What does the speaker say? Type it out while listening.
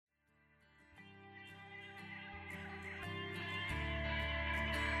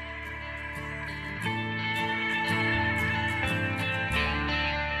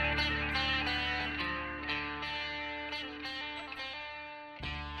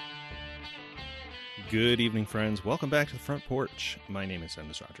Good evening, friends. Welcome back to the Front Porch. My name is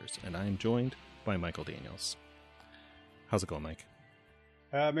Dennis Rogers, and I am joined by Michael Daniels. How's it going, Mike?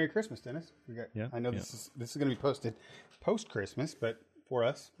 Merry Christmas, Dennis. I know this is going to be posted post-Christmas, but for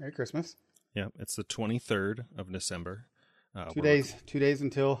us, Merry Christmas. Yeah, it's the 23rd of December. 2 days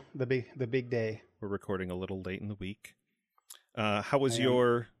until the big day. We're recording a little late in the week. How was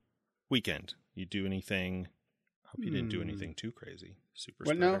your weekend? You do anything? Hope you didn't do anything too crazy. Super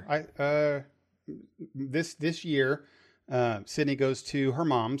spreader. No, this year, Sydney goes to her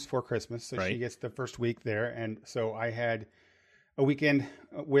mom's for Christmas, so she gets the first week there, and so I had a weekend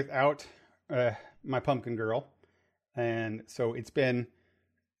without my pumpkin girl, and so it's been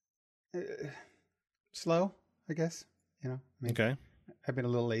slow, I guess. Okay. I've been a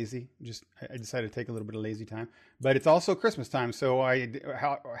little lazy. I decided to take a little bit of lazy time, but it's also Christmas time, so I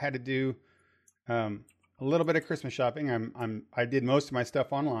had to do a little bit of Christmas shopping. I did most of my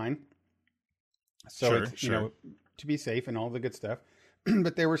stuff online. So sure. To be safe and all the good stuff,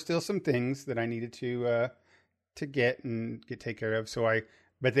 but there were still some things that I needed to get take care of.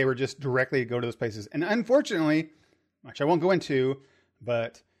 But they were just directly to go to those places. And unfortunately, which I won't go into,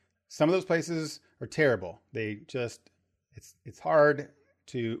 but some of those places are terrible. It's hard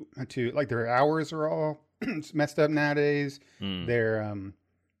to like, their hours are all messed up nowadays. Their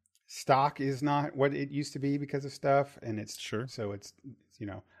stock is not what it used to be because of stuff. And it's so it's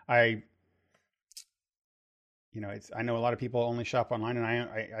I know a lot of people only shop online, and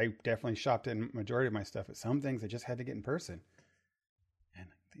I definitely shopped in majority of my stuff. But some things I just had to get in person, and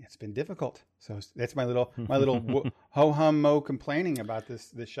it's been difficult. So that's my little ho hum mo complaining about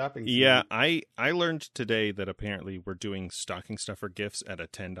this shopping season. Yeah, I learned today that apparently we're doing stocking stuffer gifts at a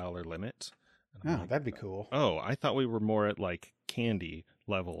 $10 limit. That'd be cool. Oh, I thought we were more at like candy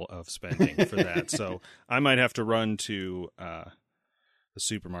level of spending for that. So I might have to run to the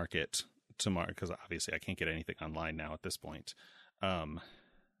supermarket tomorrow, because obviously I can't get anything online now at this point.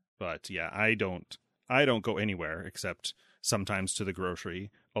 But yeah, I don't go anywhere except sometimes to the grocery,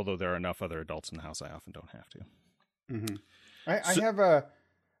 although there are enough other adults in the house I often don't have to. Mm-hmm.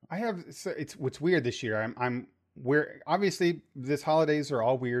 I have it's what's weird this year. We're obviously these holidays are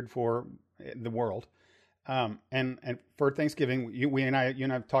all weird for the world. And for Thanksgiving, you and I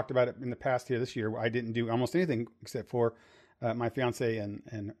have talked about it in the past here this year. I didn't do almost anything except for my fiance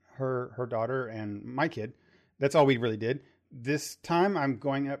and her daughter and my kid. That's all we really did. This time I'm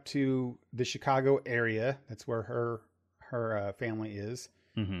going up to the Chicago area. That's where her family is,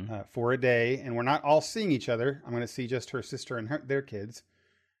 for a day. And we're not all seeing each other. I'm going to see just her sister and their kids.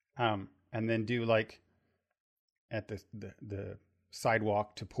 And then do like at the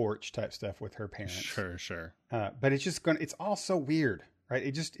sidewalk to porch type stuff with her parents. Sure. But it's all so weird. Right.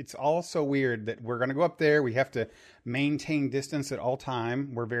 It's all so weird that we're going to go up there. We have to maintain distance at all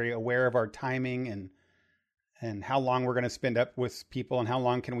time. We're very aware of our timing and how long we're going to spend up with people and how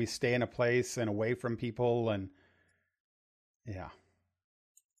long can we stay in a place and away from people. And yeah,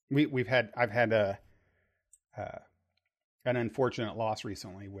 I've had an unfortunate loss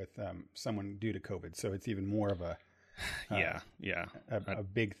recently with someone due to COVID. So it's even more of a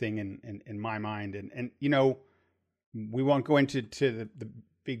big thing in my mind. And we won't go into the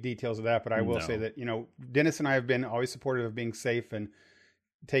big details of that, but I will say that, Dennis and I have been always supportive of being safe and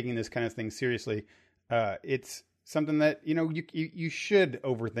taking this kind of thing seriously. It's something that, you should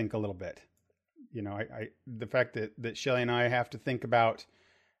overthink a little bit. The fact that Shelly and I have to think about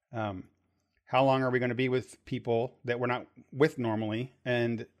how long are we going to be with people that we're not with normally,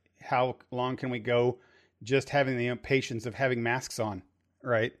 and how long can we go just having the patience of having masks on.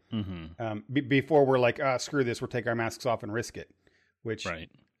 Right. Mm-hmm. Before we're like, screw this, we'll take our masks off and risk it, which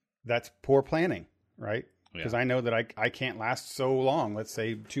that's poor planning. Right. Because I know that I can't last so long, let's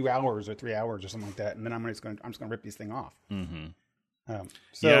say 2 hours or 3 hours or something like that. And then I'm just going to rip this thing off. Mm-hmm.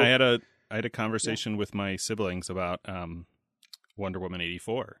 I had a conversation with my siblings about Wonder Woman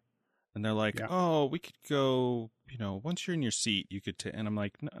 84, and they're like, oh, we could go, once you're in your seat, you could, and I'm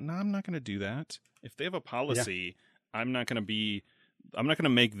like, no, I'm not going to do that. If they have a policy, I'm not going to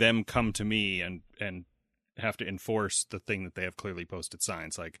make them come to me and have to enforce the thing that they have clearly posted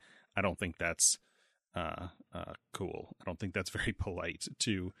signs. Like, I don't think that's cool. I don't think that's very polite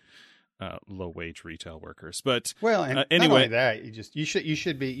to low wage retail workers. But anyway, not only that, you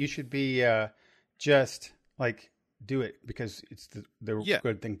should be just like do it because it's the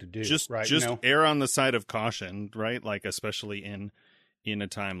good thing to do. Just err on the side of caution, right? Like, especially in a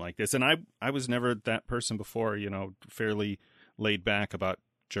time like this. And I was never that person before, fairly laid back about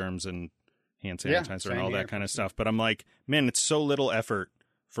germs and hand sanitizer and all that kind of stuff. But I'm like, man, it's so little effort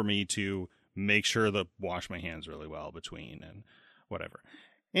for me to make sure to wash my hands really well between and whatever.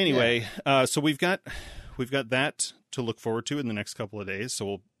 Anyway, so we've got that to look forward to in the next couple of days. So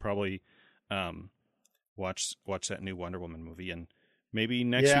we'll probably watch that new Wonder Woman movie, and maybe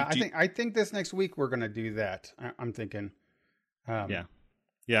next week. Yeah, I think this next week we're going to do that. I'm thinking. Yeah.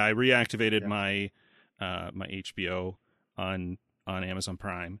 I reactivated my my HBO on Amazon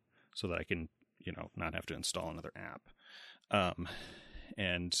Prime so that I can not have to install another app.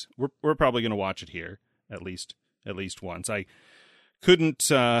 And we're probably going to watch it here at least once. I couldn't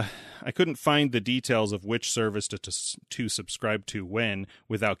find the details of which service to subscribe to when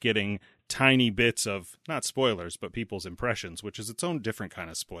without getting tiny bits of, not spoilers, but people's impressions, which is its own different kind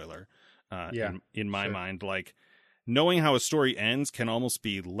of spoiler. In my mind, like knowing how a story ends can almost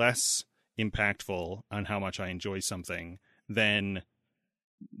be less impactful on how much I enjoy something than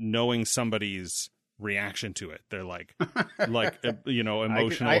knowing somebody's reaction to it. They're like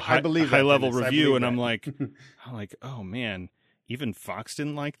emotional, high level review, and I'm like, oh man, even Fox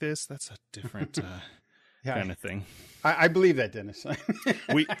didn't like this. That's a different kind of thing. I believe that, Dennis.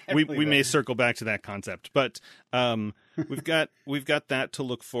 we may circle back to that concept, but we've got that to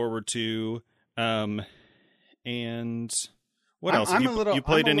look forward to. And what else? You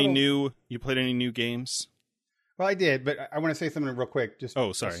played any new games? Well, I did, but I want to say something real quick. Just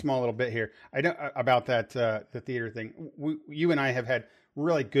a small little bit here. I don't about that the theater thing. You and I have had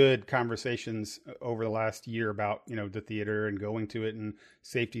really good conversations over the last year about the theater and going to it and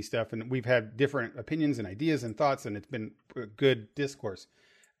safety stuff, and we've had different opinions and ideas and thoughts, and it's been a good discourse.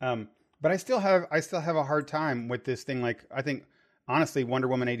 But I still have a hard time with this thing. Like, I think honestly, Wonder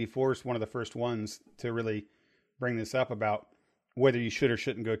Woman 84 is one of the first ones to really bring this up about whether you should or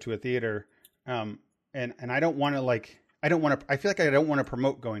shouldn't go to a theater. And I don't want to I feel like I don't want to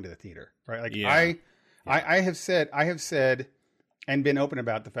promote going to the theater, right? Like I have said and been open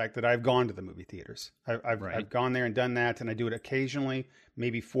about the fact that I've gone to the movie theaters. I've gone there and done that, and I do it occasionally,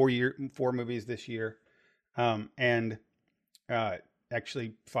 maybe 4 movies this year. Actually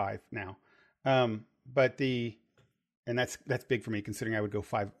 5 now. And that's big for me, considering I would go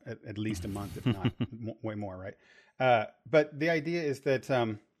 5 at least a month, if not way more, right? But the idea is that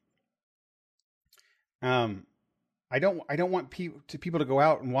I don't want people to go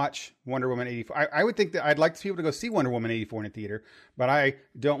out and watch Wonder Woman 84. I would think that I'd like people to go see Wonder Woman 84 in a theater, but I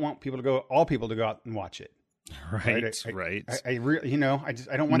don't want all people to go out and watch it. Right. I really, I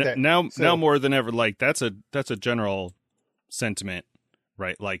don't want that now more than ever. Like that's a general sentiment,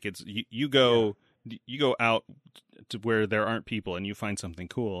 right? Like it's you go out to where there aren't people and you find something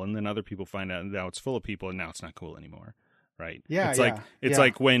cool, and then other people find out and now it's full of people and now it's not cool anymore, right? Yeah, it's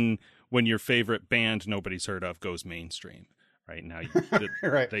like when your favorite band nobody's heard of goes mainstream, right? Now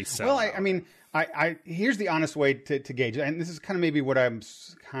right. They sell. Well, out. I mean, I here's the honest way to gauge it, and this is kind of maybe what I'm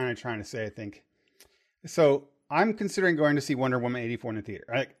kind of trying to say. I think so. I'm considering going to see Wonder Woman 84 in the theater.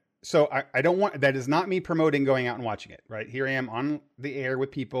 Right? So I don't want, that is not me promoting going out and watching it, right? Here I am on the air with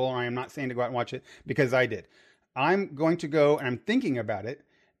people. I am not saying to go out and watch it because I did. I'm going to go, and I'm thinking about it,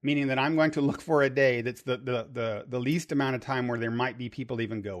 meaning that I'm going to look for a day that's the least amount of time where there might be people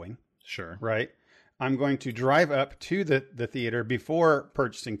even going. Sure. Right. I'm going to drive up to the theater before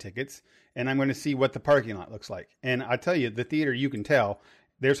purchasing tickets, and I'm going to see what the parking lot looks like. And I tell you, the theater, you can tell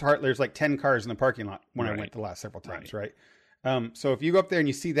there's like 10 cars in the parking lot when I went the last several times. Right. So if you go up there and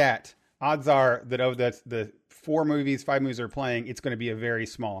you see that, odds are that of the 5 movies are playing, it's going to be a very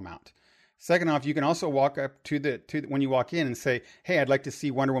small amount. Second off, you can also walk up to when you walk in and say, "Hey, I'd like to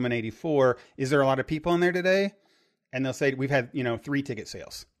see Wonder Woman 84. Is there a lot of people in there today?" And they'll say, "We've had 3 ticket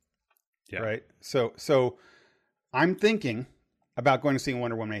sales." Yeah. Right. So I'm thinking about going to see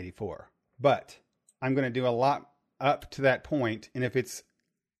Wonder Woman 84, but I'm going to do a lot up to that point, and if it's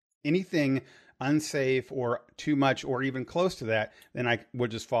anything unsafe or too much or even close to that, then I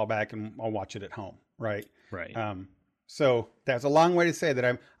would just fall back and I'll watch it at home. Right. So that's a long way to say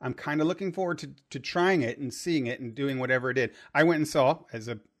that I'm kind of looking forward to trying it and seeing it and doing whatever it did. I went and saw, as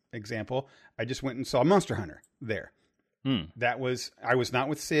an example, I just went and saw Monster Hunter there. I was not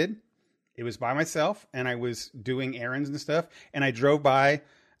with Sid. It was by myself, and I was doing errands and stuff, and I drove by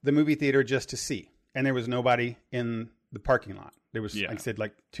the movie theater just to see, and there was nobody in the parking lot. There was, like I said,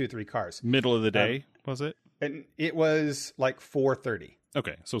 like 2 or 3 cars. Middle of the day, was it? And it was like 4:30.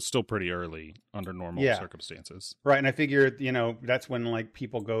 Okay, so still pretty early under normal circumstances. Right, and I figured, that's when like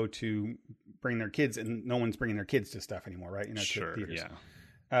people go to bring their kids, and no one's bringing their kids to stuff anymore, right? Sure, to theaters.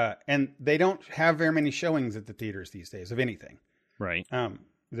 Yeah. And they don't have very many showings at the theaters these days of anything. Right.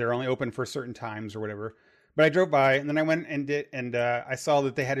 They're only open for certain times or whatever. But I drove by, and then I went and I saw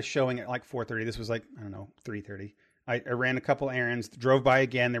that they had a showing at like 4:30. This was like, I don't know, 3:30. I ran a couple errands, drove by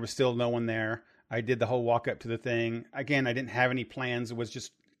again. There was still no one there. I did the whole walk up to the thing. Again, I didn't have any plans. It was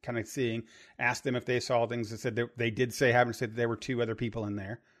just kind of seeing. Asked them if they saw things. They said they did happen to say that there were 2 other people in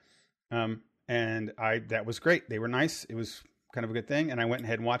there. And that was great. They were nice. It was kind of a good thing. And I went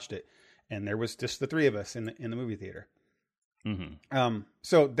ahead and watched it. And there was just the 3 of us in the movie theater. Mm-hmm.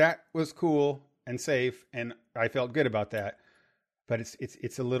 So that was cool and safe. And I felt good about that. But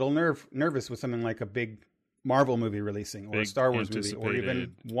it's a little nervous with something like a big Marvel movie releasing, or a Star Wars movie, or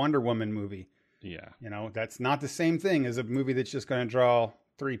even Wonder Woman movie. Yeah. That's not the same thing as a movie that's just going to draw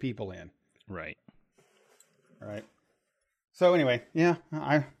 3 people in. Right. Right. So anyway, yeah,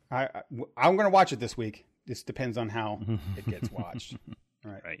 I'm going to watch it this week. This depends on how it gets watched.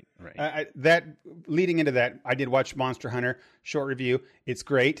 Right. That leading into that, I did watch Monster Hunter short review. It's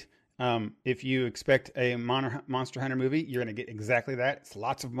great. If you expect a Monster Hunter movie, you're going to get exactly that. It's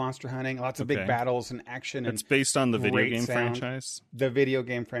lots of monster hunting, lots of big battles and action. It's based on the video game franchise. The video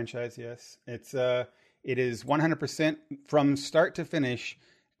game franchise, yes. It is 100% from start to finish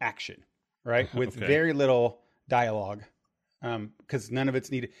action, right? With very little dialogue, because none of it's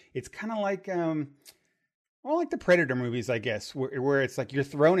needed. It's kind of like the Predator movies, I guess, where it's like you're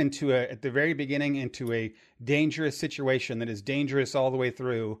thrown at the very beginning into a dangerous situation that is dangerous all the way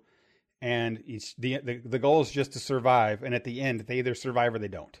through. And the goal is just to survive, and at the end, they either survive or they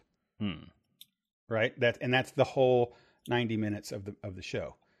don't. Right? That's the whole 90 minutes of the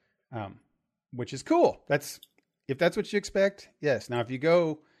show, which is cool. If that's what you expect, yes. Now, if you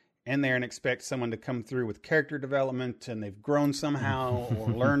go in there and expect someone to come through with character development, and they've grown somehow,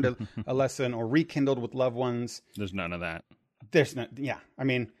 or learned a lesson, or rekindled with loved ones, there's none of that. There's not. Yeah, I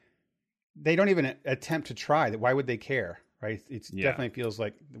mean, they don't even attempt to try. Why would they care? Right. It definitely feels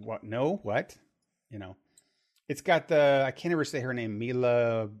like what? No, what? It's got I can't ever say her name.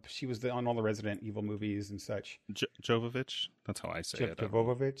 Mila. She was on all the Resident Evil movies and such. Jovovich. That's how I say it.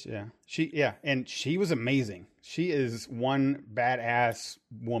 Jovovich. Yeah. And she was amazing. She is one badass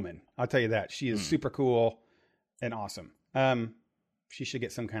woman. I'll tell you that. She is super cool and awesome. She should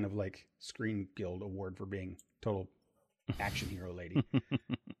get some kind of like Screen Guild award for being total action hero lady.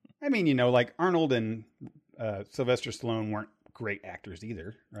 I mean, like Arnold and Sylvester Stallone weren't great actors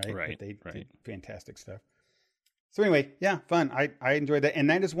either, right? Right. But they did fantastic stuff. So anyway, yeah, fun. I enjoyed that. And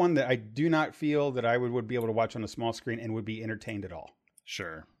that is one that I do not feel that I would be able to watch on a small screen and would be entertained at all.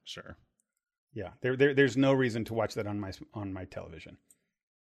 Sure. Yeah. There's no reason to watch that on my television.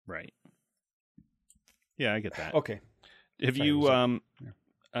 Right. Yeah, I get that. Okay. Have you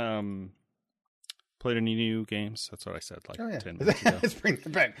played any new games? That's what I said 10 minutes ago. Let's bring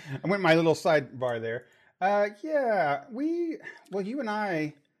it back. I went my little sidebar there. You and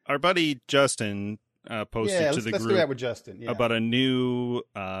I... Our buddy Justin posted to the let's group do that with Justin. Yeah. about a new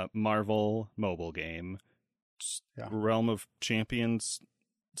Marvel mobile game, Realm of Champions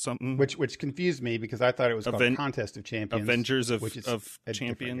something. Which confused me because I thought it was called Contest of Champions. Avengers of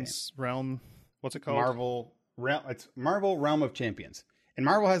Champions Realm. What's it called? It's Marvel Realm of Champions. And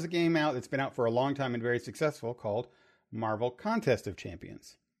Marvel has a game out that's been out for a long time and very successful called Marvel Contest of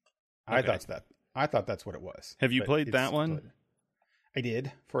Champions. Okay. I thought that's what it was. Have you played that one? I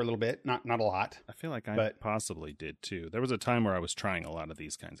did for a little bit, not a lot. I feel like I possibly did too. There was a time where I was trying a lot of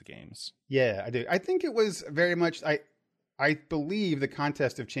these kinds of games. Yeah, I do. I think it was very much. I believe the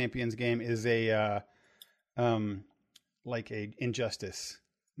Contest of Champions game is like a Injustice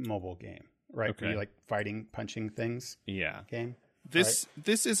mobile game, right? Okay. Where you like fighting, punching things. Yeah. Game. This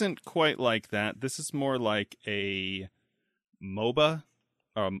isn't quite like that. This is more like a MOBA,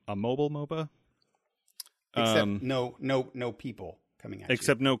 a mobile MOBA. Except no people coming at you.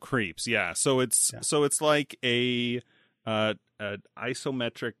 Except no creeps. Yeah. So it's like a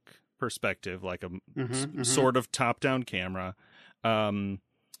isometric perspective, like a sort of top-down camera, and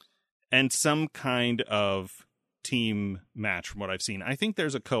some kind of team match from what I've seen. I think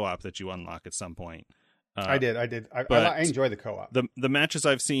there's a co-op that you unlock at some point. I did. I enjoy the co-op. The matches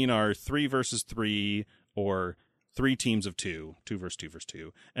I've seen are 3 versus 3 or 3 teams of 2 versus 2 versus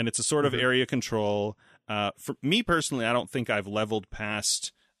 2. And it's a sort of area control. For me personally, I don't think I've leveled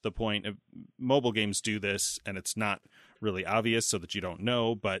past the point of mobile games do this, and it's not really obvious so that you don't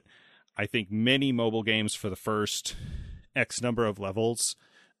know. But I think many mobile games for the first X number of levels,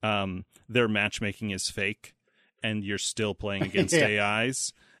 their matchmaking is fake, and you're still playing against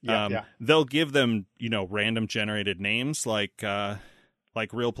AIs. They'll give them, random generated names like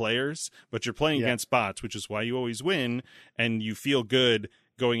real players, but you're playing against bots, which is why you always win. And you feel good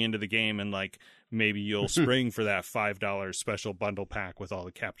going into the game. And like, maybe you'll spring for that $5 special bundle pack with all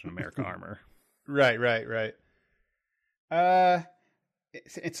the Captain America armor. Right.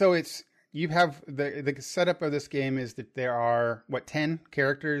 So you have the setup of this game is that there are 10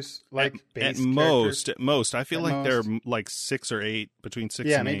 characters, like at most. I feel like there are like 6 or 8, between 6 and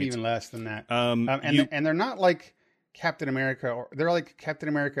 8. Yeah, maybe even less than that. And they're not like Captain America, or they're like Captain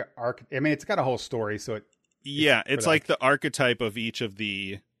America I mean, it's got a whole story, so it's like the archetype of each of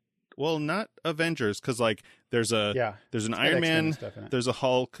the, well, not Avengers, because like there's an Iron Man, there's a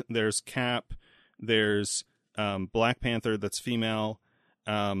Hulk, there's Cap, there's Black Panther that's female.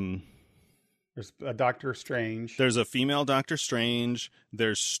 There's a Doctor Strange. There's a female Doctor Strange.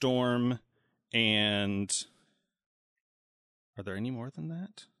 There's Storm, and are there any more than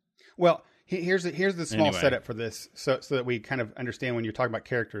that? Well, here's the small setup for this, so that we kind of understand when you're talking about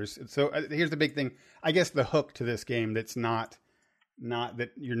characters. So here's the big thing. I guess the hook to this game that's not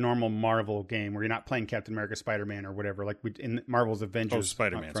that your normal Marvel game where you're not playing Captain America, Spider-Man, or whatever, like in Marvel's Avengers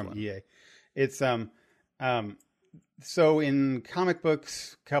Spider-Man's from one. EA. It's so in comic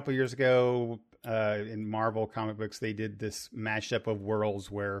books a couple years ago, in Marvel comic books, they did this mashup of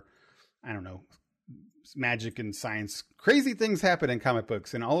worlds where, I don't know, magic and science, crazy things happen in comic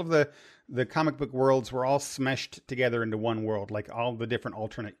books, and all of the comic book worlds were all smashed together into one world, like all the different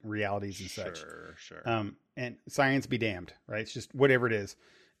alternate realities and such. Sure. And science be damned, right? It's just whatever it is.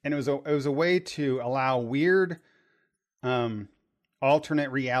 And it was a way to allow weird, alternate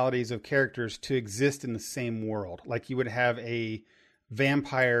realities of characters to exist in the same world. Like you would have a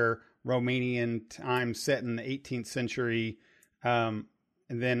vampire Romanian time set in the 18th century. And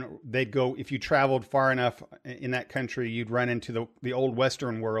then they'd go, if you traveled far enough in that country, you'd run into the old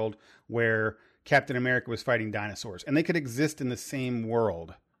Western world where Captain America was fighting dinosaurs, and they could exist in the same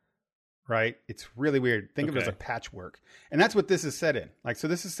world. Right. It's really weird. Think of it as a patchwork. And that's what this is set in. Like, so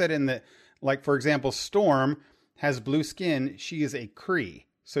this is set in the, like, for example, Storm has blue skin. She is a Kree.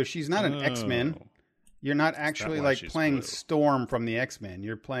 So she's not an X-Men. You're not actually like playing blue. Storm from the X-Men.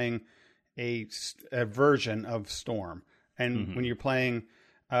 You're playing a version of Storm. And when you're playing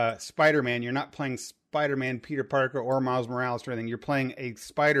Spider-Man, you're not playing Spider-Man, Peter Parker, or Miles Morales or anything. You're playing a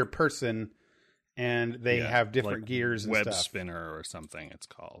spider person, and they have different gears and web stuff. Spinner or something it's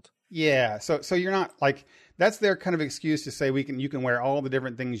called. Yeah, so you're not like, that's their kind of excuse to say you can wear all the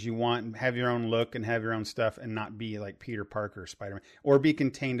different things you want and have your own look and have your own stuff and not be like Peter Parker or Spider-Man, or be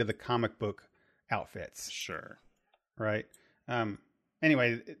contained to the comic book outfits. Sure. Right.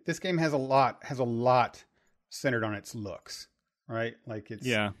 Anyway, this game has a lot centered on its looks, right? Like it's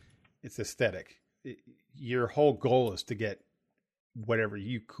aesthetic. Your whole goal is to get whatever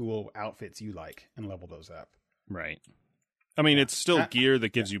cool outfits you like and level those up. Right. I mean, it's still gear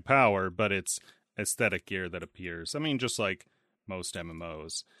that gives you power, but it's aesthetic gear that appears. I mean, just like most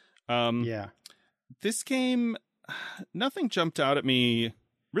MMOs. This game, nothing jumped out at me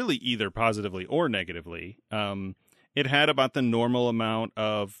really either positively or negatively. It had about the normal amount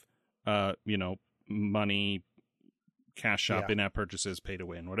of, money, cash shop, in-app purchases, pay to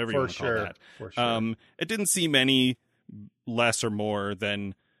win, whatever you want to call that. For sure. It didn't seem any less or more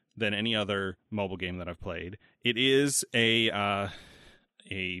than any other mobile game that I've played. It is a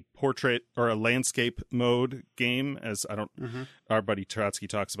portrait or a landscape mode game, as our buddy Trotsky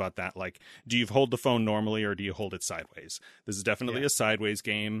talks about that. Like, do you hold the phone normally or do you hold it sideways? This is definitely a sideways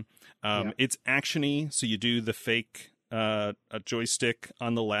game. It's action-y, so you do the fake a joystick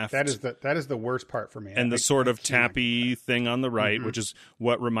on the left. That is the worst part for me. And the sort of tappy thing on the right, which is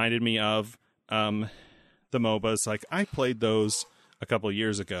what reminded me of the MOBAs. Like, I played those a couple of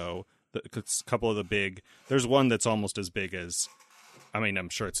years ago. A couple of the big. There's one that's almost as big as. I mean, I'm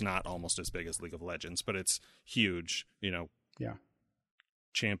sure it's not almost as big as League of Legends, but it's huge.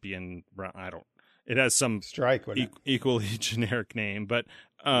 Champion. I don't. It has some Strike equally generic name, but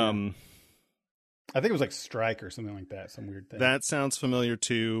I think it was like Strike or something like that. Some weird thing. That sounds familiar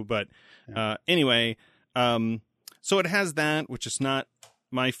too. But anyway, so it has that, which is not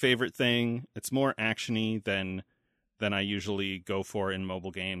my favorite thing. It's more actiony than I usually go for in mobile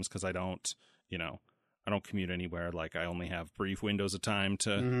games, because I don't commute anywhere. Like, I only have brief windows of time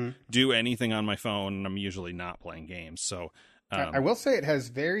to do anything on my phone, and I'm usually not playing games. So I will say it has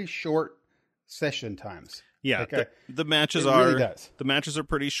very short session times. Yeah, like the matches the matches are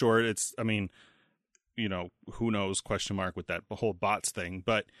pretty short. It's, I mean, who knows, question mark with that whole bots thing,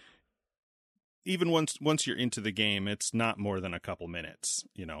 but even once you're into the game, it's not more than a couple minutes,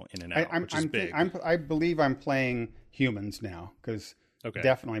 in and out, which is big. I believe I'm playing humans now, because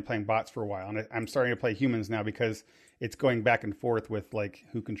definitely playing bots for a while, and I'm starting to play humans now because it's going back and forth with like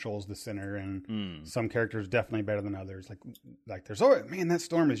who controls the center, and some characters definitely better than others. Like there's, oh man, that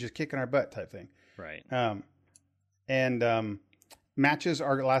Storm is just kicking our butt type thing. Right. Matches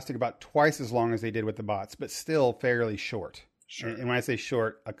are lasting about twice as long as they did with the bots, but still fairly short. Sure. And when I say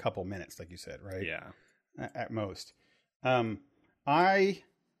short, a couple minutes, like you said, right? Yeah. At most. I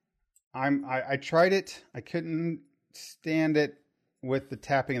tried it. I couldn't stand it with the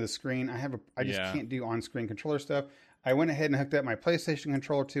tapping of the screen. I just can't do on-screen controller stuff. I went ahead and hooked up my PlayStation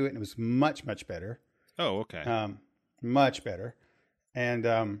controller to it, and it was much, much better. Oh, okay. Much better.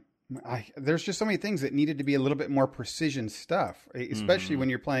 And there's just so many things that needed to be a little bit more precision stuff, especially when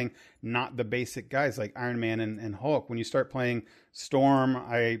you're playing not the basic guys like Iron Man and Hulk. When you start playing Storm,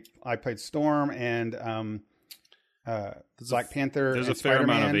 I played Storm and Black Panther. There's and a fair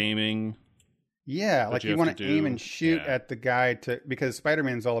Spider-Man. amount of aiming. Yeah, like you want to aim and shoot at the guy because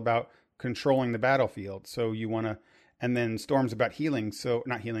Spider-Man's all about controlling the battlefield. So you want to, and then Storm's about healing. So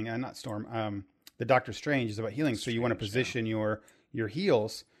not healing, not Storm. The Doctor Strange is about healing. So you want to position your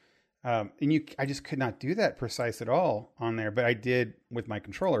heals. I just could not do that precise at all on there, but I did with my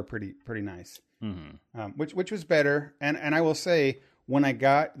controller pretty nice. Which was better. And I will say, when I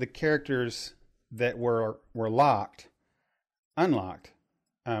got the characters that were unlocked,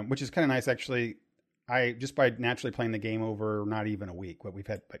 which is kind of nice actually. I just by naturally playing the game over not even a week, we've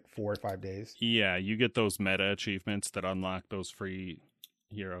had like 4 or 5 days. Yeah, you get those meta achievements that unlock those free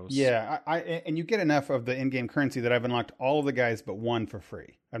heroes. Yeah, and you get enough of the in-game currency that I've unlocked all of the guys but one for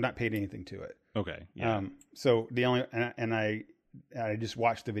free. I've not paid anything to it. Okay. Yeah. So the only and I just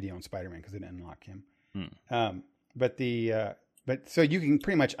watched the video on Spider-Man because I didn't unlock him. But so you can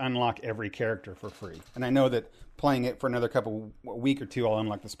pretty much unlock every character for free. And I know that playing it for another week or two, I'll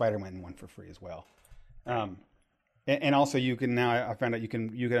unlock the Spider-Man one for free as well. And also you can now, I found out you can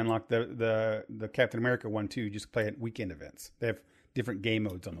unlock the Captain America one too. Just play at weekend events. They have different game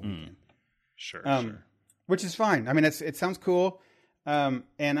modes on the weekend. Sure. Which is fine. I mean, it sounds cool. And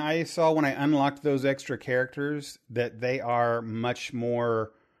I saw when I unlocked those extra characters that they are much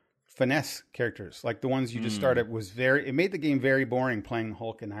more finesse characters. Like the ones you just started it made the game very boring playing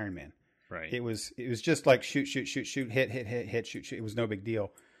Hulk and Iron Man. Right. It was just like shoot, hit, shoot. It was no big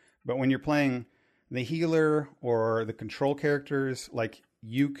deal. But when you're playing the healer or the control characters, like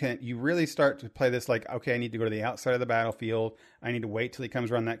you really start to play this like, okay, I need to go to the outside of the battlefield. I need to wait till he comes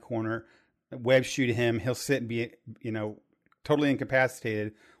around that corner, web shoot him. He'll sit and be, totally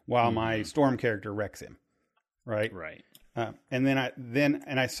incapacitated while my Storm character wrecks him. Right. Right. And then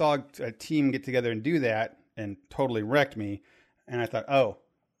I saw a team get together and do that and totally wrecked me. And I thought, oh,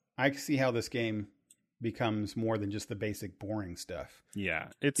 I see how this game becomes more than just the basic boring stuff. Yeah.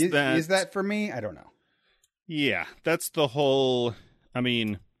 Is that for me? I don't know. Yeah. That's the whole,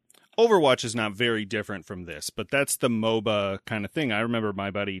 Overwatch is not very different from this, but that's the MOBA kind of thing. I remember my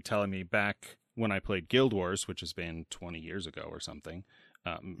buddy telling me back when I played Guild Wars, which has been 20 years ago or something.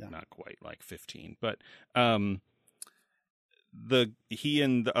 Not quite, like 15, but, he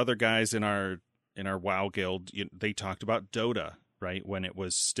and the other guys in our WoW guild, they talked about Dota, right? When it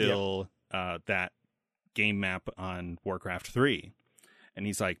was still, that game map on Warcraft 3. And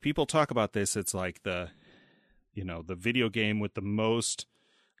he's like, people talk about this. It's like the video game with the most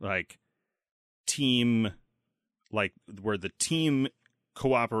like team, like where the team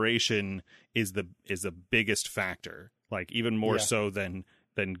cooperation is the biggest factor, like even more so than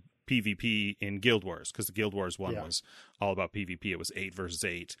PvP in Guild Wars, because the Guild Wars one was all about PvP. It was 8 versus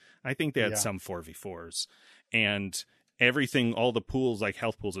 8. I think they had some 4v4s, and everything, all the pools, like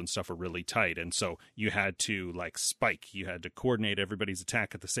health pools and stuff, are really tight. And so you had to like spike. You had to coordinate everybody's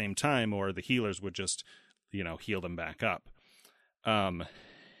attack at the same time, or the healers would just, heal them back up.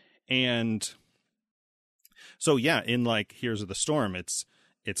 And so, in like Heroes of the Storm, it's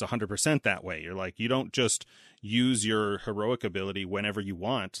 100% that way. You're like, you don't just use your heroic ability whenever you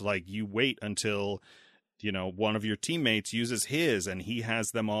want. Like you wait until, one of your teammates uses his and he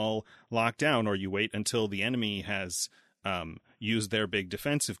has them all locked down, or you wait until the enemy has used their big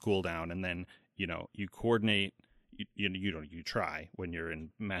defensive cooldown, and then, you coordinate. You try when you're in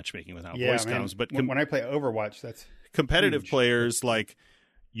matchmaking without voice comms, but when I play Overwatch, that's competitive huge. Players, like,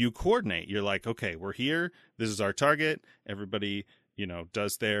 you coordinate. You're like, okay, we're here. This is our target. Everybody,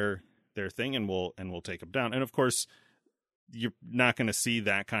 does their thing, and we'll take them down. And of course, you're not going to see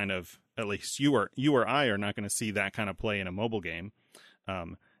that kind of, at least you or I are not going to see that kind of play in a mobile game.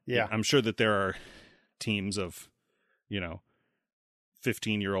 I'm sure that there are teams of,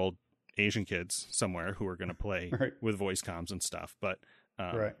 15-year-old Asian kids somewhere who are going to play with voice comms and stuff. But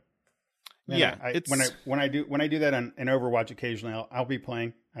Man, it's when I do that in Overwatch occasionally, I'll be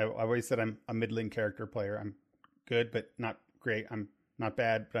playing. I've always said I'm a middling character player. I'm good, but not great. I'm not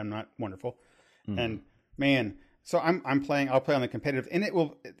bad, but I'm not wonderful. And man, so I'm playing. I'll play on the competitive, and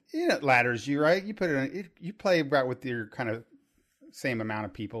it ladders you, right? You put it on. You play about with your kind of same amount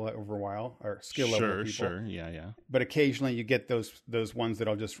of people over a while, or skill level of people. Sure, yeah. But occasionally you get those ones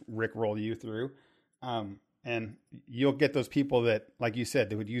that'll just rickroll you through. And you'll get those people that, like you said,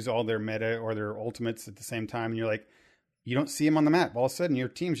 they would use all their meta or their ultimates at the same time. And you're like, you don't see them on the map. All of a sudden your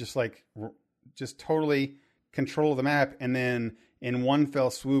team's just like, just totally control the map. And then in one fell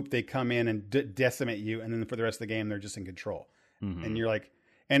swoop, they come in and decimate you. And then for the rest of the game, they're just in control. Mm-hmm. And you're like,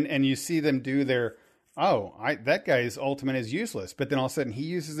 and you see them do their, that guy's ultimate is useless. But then all of a sudden he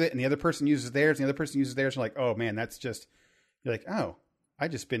uses it and the other person uses theirs and the other person uses theirs. You're like, oh man, you're like, oh, I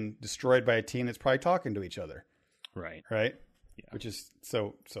just been destroyed by a team that's probably talking to each other. Right. Yeah. Which is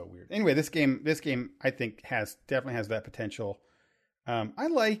so weird. Anyway, this game I think definitely has that potential. I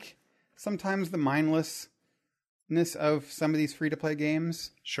like sometimes the mindlessness of some of these free to play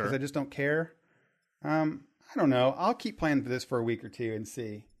games. Sure. Because I just don't care. I don't know. I'll keep playing this for a week or two and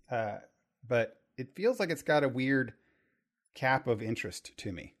see. But it feels like it's got a weird cap of interest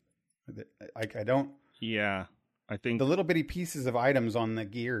to me. I don't. Yeah. I think the little bitty pieces of items on the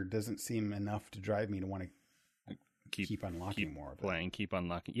gear doesn't seem enough to drive me to want to keep unlocking more of it. Playing, keep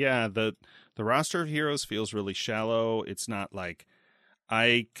unlocking. Yeah, the roster of heroes feels really shallow. It's not like,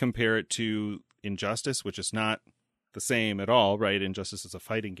 I compare it to Injustice, which is not the same at all, right? Injustice is a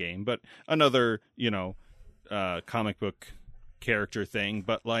fighting game, but another, comic book character thing.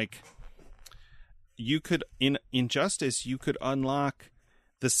 But like, you could, in Injustice, you could unlock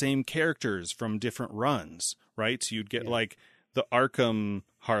the same characters from different runs, right? So you'd get like the Arkham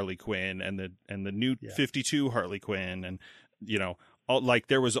Harley Quinn and the new 52 Harley Quinn, and like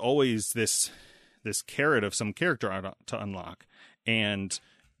there was always this carrot of some character to unlock, and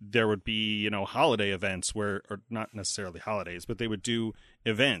there would be holiday events or not necessarily holidays, but they would do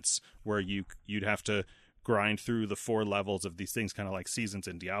events where you'd have to grind through the 4 levels of these things, kind of like seasons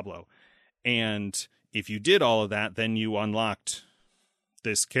in Diablo, and if you did all of that, then you unlocked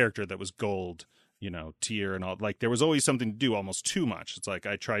this character that was gold, tier and all. Like there was always something to do, almost too much. It's like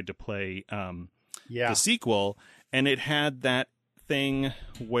I tried to play the sequel, and it had that thing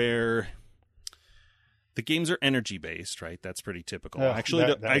where the games are energy based, right? That's pretty typical. I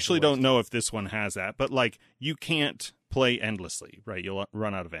actually don't know if this one has that, but like you can't play endlessly, right? You'll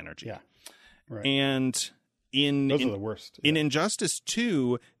run out of energy. Yeah. Right. And those are the worst. In Injustice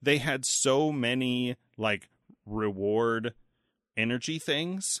 2, they had so many like reward energy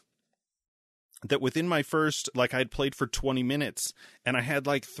things that within my first, like I'd played for 20 minutes and I had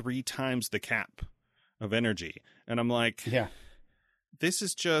like 3 times the cap of energy. And I'm like, this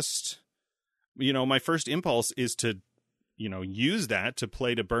is just, my first impulse is to, use that to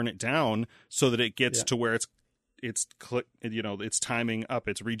play to burn it down so that it gets to where it's timing up,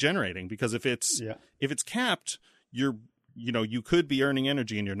 it's regenerating, because if it's capped, you could be earning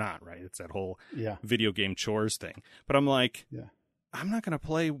energy and you're not, right? It's that whole video game chores thing. But I'm like, I'm not going to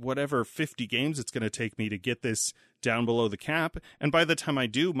play whatever 50 games it's going to take me to get this down below the cap. And by the time I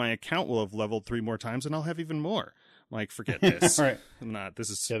do, my account will have leveled 3 more times and I'll have even more. I'm like, forget this. Right. I'm not, this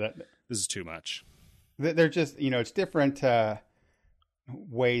is too much. They're just, it's different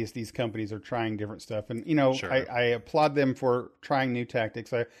ways these companies are trying different stuff. And, Sure. I applaud them for trying new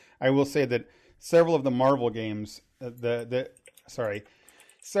tactics. I will say that several of the Marvel games,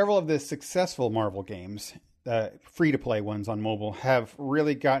 several of the successful Marvel games, free-to-play ones on mobile, have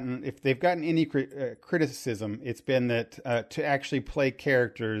really gotten, if they've gotten any criticism, it's been that to actually play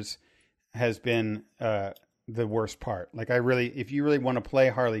characters has been the worst part. Like if you really want to play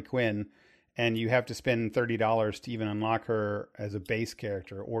Harley Quinn and you have to spend $30 to even unlock her as a base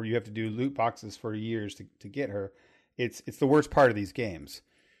character, or you have to do loot boxes for years to get her, it's the worst part of these games.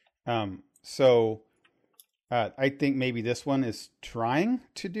 I think maybe this one is trying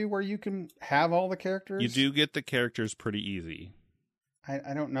to do where you can have all the characters. You do get the characters pretty easy.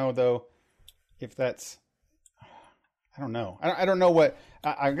 I don't know, though, if that's... I don't know. I don't know what...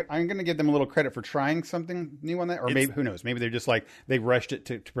 I'm going to give them a little credit for trying something new on that. Or maybe, who knows? Maybe they're just like, they rushed it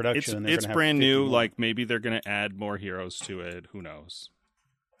to production. It's brand new. More. Like, maybe they're going to add more heroes to it. Who knows?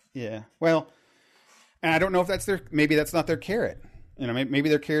 Yeah. Well, and I don't know if maybe that's not their carrot. Maybe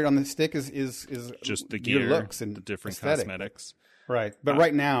their carrot on the stick is just the gear, looks and the different aesthetic. cosmetics. Right. But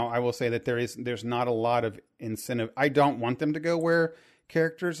right now, I will say that there's not a lot of incentive. I don't want them to go where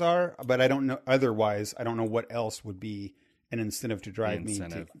characters are, but I don't know. Otherwise, I don't know what else would be an incentive to drive me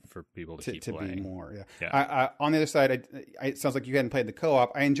for people to keep playing. Be more. Yeah. On the other side, it sounds like you hadn't played the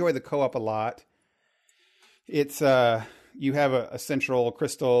co-op. I enjoy the co-op a lot. It's you have a central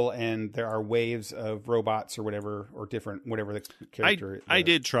crystal, and there are waves of robots or whatever, or different whatever the character. I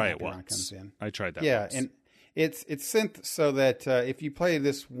did try it once. I tried that. Yeah, once. And it's synth so that if you play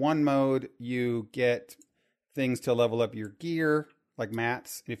this one mode, you get things to level up your gear. like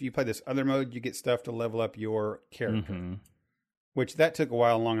mats. And if you play this other mode, you get stuff to level up your character. Mm-hmm. Which that took a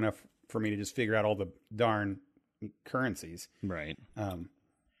while, long enough for me to just figure out all the darn currencies. Right.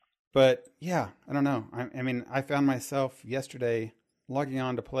 But yeah, I don't know. I mean, I found myself yesterday logging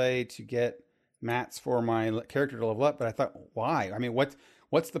on to play to get mats for my character to level up. But I thought, why? I mean,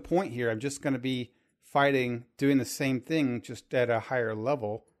 what's the point here? I'm just going to be fighting, doing the same thing, just at a higher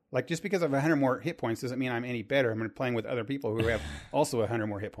level. Like, just because I have 100 more hit points doesn't mean I'm any better. I'm playing with other people who have also 100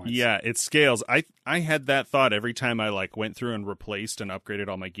 more hit points. Yeah, it scales. I had that thought every time I like went through and replaced and upgraded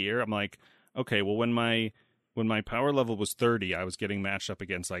all my gear. I'm like, okay, well, when my power level was 30, I was getting matched up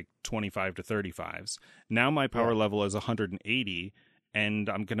against like 25 to 35s. Now my power level is 180, and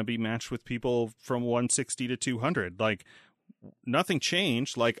I'm going to be matched with people from 160 to 200. Like, nothing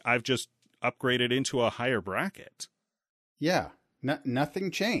changed. Like, I've just upgraded into a higher bracket. Yeah.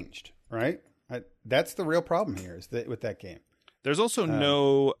 Nothing changed, right? That's the real problem here is that with that game. There's also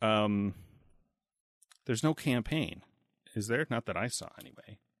there's no campaign, is there? Not that I saw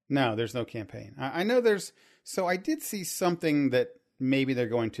anyway. No, there's no campaign. I know there's. So I did see something that maybe they're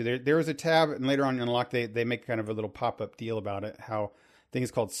going to. There was a tab, and later on in Unlock, they make kind of a little pop up deal about it. How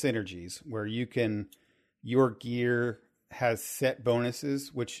things called synergies, where your gear has set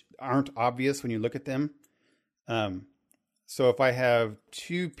bonuses which aren't obvious when you look at them. So if I have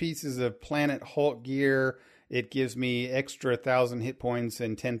 2 pieces of Planet Hulk gear, it gives me extra 1,000 hit points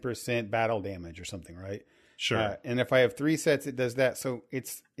and 10% battle damage or something, right? Sure. And if I have 3 sets, it does that. So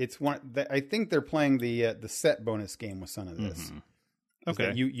it's one. I think they're playing the set bonus game with some of this. Mm-hmm.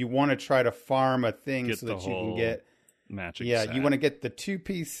 Okay. You want to try to farm a thing so that you can get matching. Yeah, set. You want to get the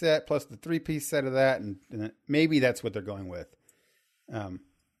 2-piece set plus the 3-piece set of that, and maybe that's what they're going with.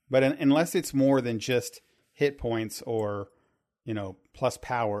 But unless it's more than just hit points or plus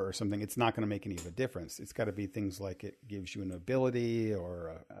power or something, it's not going to make any of a difference. It's got to be things like it gives you an ability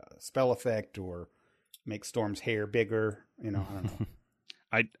or a spell effect or make Storm's hair bigger. I don't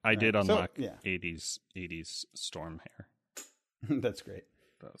know. I did unlock 80s Storm hair. That's great.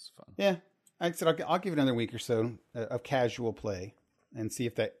 That was fun. Yeah. Like I said, I'll give it another week or so of casual play and see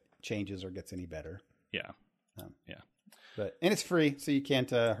if that changes or gets any better. Yeah. And it's free, so you can't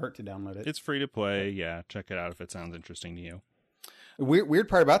hurt to download it. It's free to play. Yeah. Check it out if it sounds interesting to you. The weird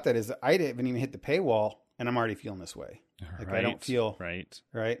part about that is that I haven't even hit the paywall, and I'm already feeling this way. Like, right. I don't feel right.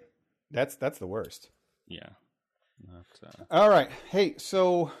 That's the worst. Yeah. All right. Hey,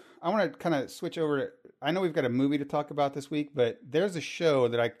 so I want to kind of switch over. I know we've got a movie to talk about this week, but there's a show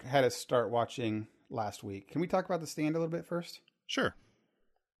that I had to start watching last week. Can we talk about The Stand a little bit first? Sure.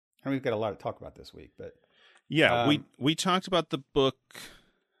 And we've got a lot to talk about this week, but yeah, we talked about the book.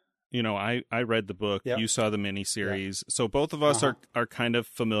 I read the book. Yep. You saw the miniseries. Yep. So both of us are kind of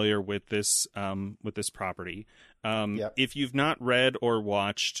familiar with this property. Yep. If you've not read or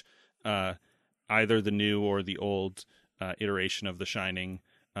watched either the new or the old iteration of The Shining,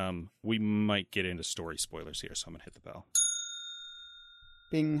 we might get into story spoilers here, so I'm gonna hit the bell.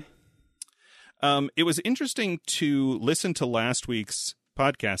 Bing. It was interesting to listen to last week's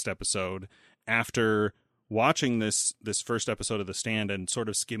podcast episode after watching this first episode of The Stand and sort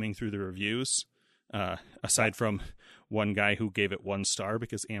of skimming through the reviews, aside from one guy who gave it 1 star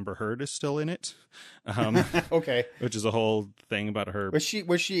because Amber Heard is still in it. Okay. Which is a whole thing about her. Was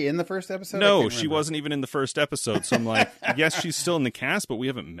she in the first episode? No, she wasn't even in the first episode. So I'm like, yes, she's still in the cast, but we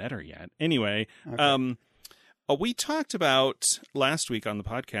haven't met her yet. Anyway, okay. We talked about last week on the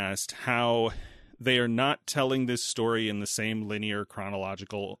podcast how they are not telling this story in the same linear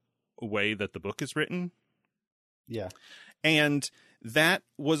chronological way that the book is written. Yeah. And that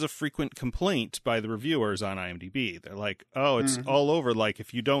was a frequent complaint by the reviewers on IMDb. They're like, oh, it's all over. Like,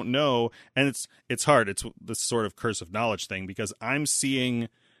 if you don't know, and it's hard. It's this sort of curse of knowledge thing, because I'm seeing,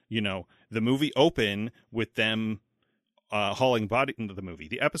 the movie open with them hauling body into the movie.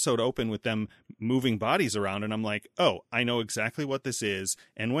 The episode open with them moving bodies around. And I'm like, oh, I know exactly what this is.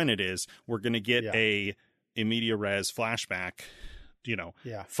 And when it is, we're going to get a immediate res flashback,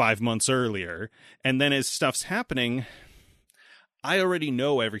 5 months earlier. And then as stuff's happening, I already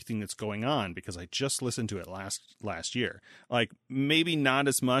know everything that's going on because I just listened to it last year. Like, maybe not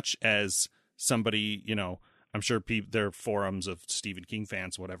as much as somebody, I'm sure there are forums of Stephen King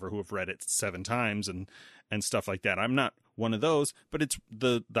fans, whatever, who have read it 7 times and stuff like that. I'm not one of those, but it's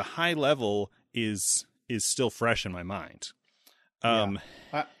the high level is still fresh in my mind.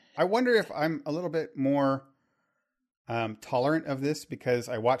 I wonder if I'm a little bit more tolerant of this because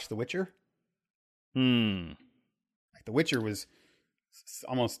I watched The Witcher. Like, The Witcher was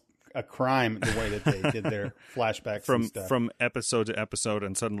almost a crime the way that they did their flashbacks and stuff. From episode to episode,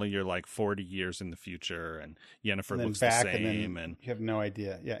 and suddenly you're like 40 years in the future, and Yennefer looks the same, and you have no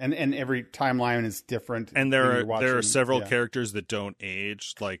idea. Yeah, and every timeline is different. And there are several characters that don't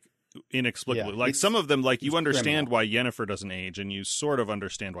age, like inexplicably. Like some of them, like you understand why Yennefer doesn't age, and you sort of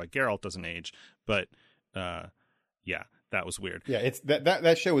understand why Geralt doesn't age, but yeah, that was weird. Yeah, it's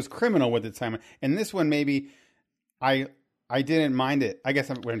that show was criminal with its time. And this one, maybe I didn't mind it. I guess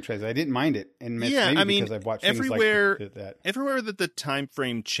what I'm trying to say, I didn't mind it. And maybe because I've watched everywhere, things like that. Everywhere that the time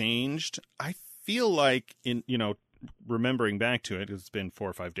frame changed, I feel like remembering back to it, it's been 4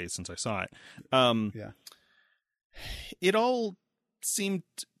 or 5 days since I saw it. It all seemed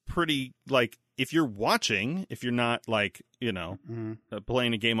pretty like, if you're watching, if you're not like,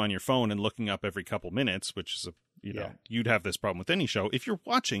 playing a game on your phone and looking up every couple minutes, which is you'd have this problem with any show. If you're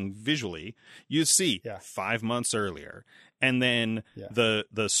watching visually, you see 5 months earlier, and then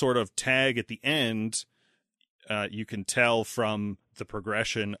the sort of tag at the end, you can tell from the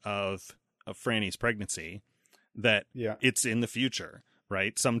progression of Franny's pregnancy that it's in the future,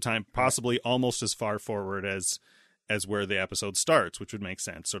 right? Sometime possibly almost as far forward as where the episode starts, which would make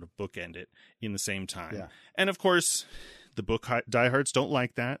sense, sort of bookend it in the same time. Yeah. And of course, the book diehards don't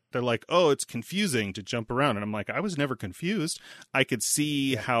like that. They're like, oh, it's confusing to jump around. And I'm like, I was never confused. I could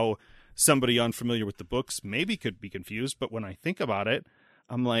see how somebody unfamiliar with the books maybe could be confused. But when I think about it,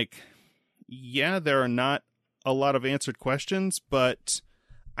 I'm like, yeah, there are not a lot of answered questions, but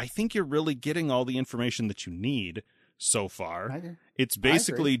I think you're really getting all the information that you need so far. It's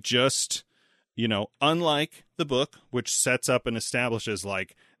basically just, unlike the book, which sets up and establishes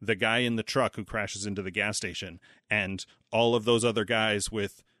like the guy in the truck who crashes into the gas station and all of those other guys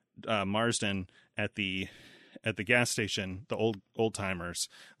with Marsden at the gas station, the old timers,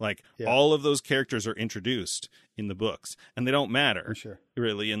 like all of those characters are introduced in the books, and they don't matter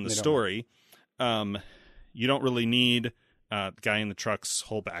really in the story. You don't really need the guy in the truck's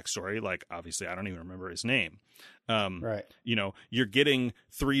whole backstory. Like, obviously, I don't even remember his name. Right. You're getting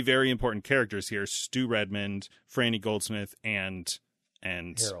 3 very important characters here: Stu Redmond, Franny Goldsmith, and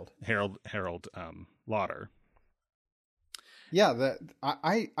Harold Lauder. Yeah,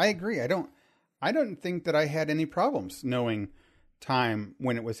 I agree. I don't think that I had any problems knowing time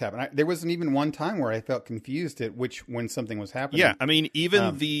when it was happening. There wasn't even one time where I felt confused at when something was happening. Yeah, I mean,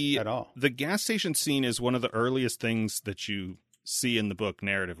 even the gas station scene is one of the earliest things that you see in the book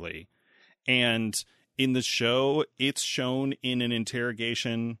narratively, and in the show, it's shown in an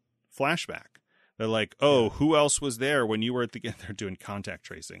interrogation flashback. They're like, oh, who else was there when you were at the... They're doing contact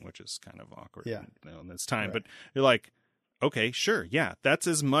tracing, which is kind of awkward in this time. Right. But you're like, okay, sure, yeah, that's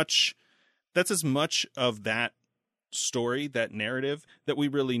as much of that story, that narrative, that we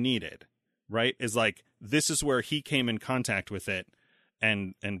really needed, right? Is like, this is where he came in contact with it,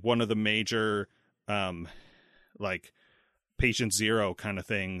 and one of the major like patient zero kind of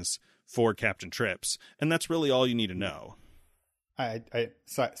things for Captain Trips, and that's really all you need to know.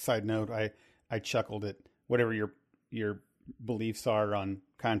 Side note, I chuckled at whatever your beliefs are on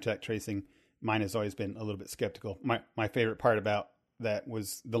contact tracing. Mine has always been a little bit skeptical. My favorite part about that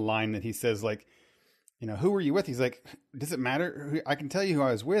was the line that he says, like, who were you with? He's like, does it matter? I can tell you who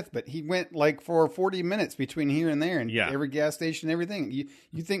I was with, but he went like for 40 minutes between here and there, and every gas station, everything.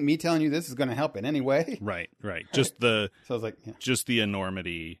 You think me telling you this is going to help in any way? Right. Just so I was like, just the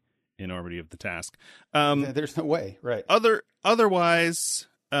enormity of the task. There's no way. Right. Otherwise,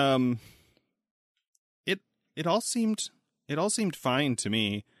 it all seemed fine to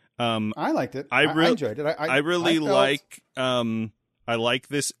me. I liked it. I enjoyed it. I really I like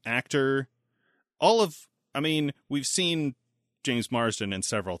this actor. We've seen James Marsden in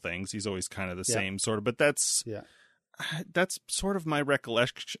several things. He's always kind of the same sort of, but that's sort of my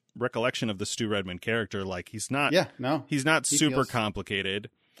recollection of the Stu Redmond character. Like, he's not super complicated.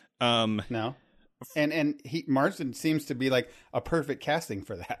 No. And Marsden seems to be like a perfect casting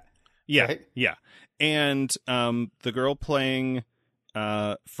for that. Yeah. Right? Yeah. And the girl playing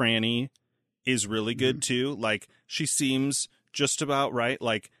Franny is really good too. Like, she seems just about right.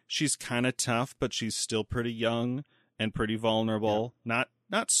 Like, she's kind of tough, but she's still pretty young and pretty vulnerable. Yeah.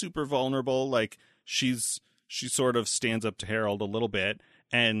 Not super vulnerable. Like, she sort of stands up to Harold a little bit.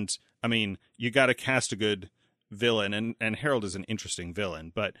 And I mean, you got to cast a good villain, and Harold is an interesting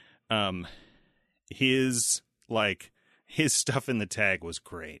villain, but his stuff in the tag was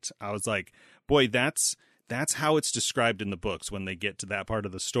great. I was like, boy, that's how it's described in the books when they get to that part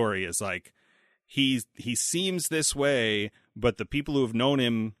of the story, is like, he seems this way, but the people who have known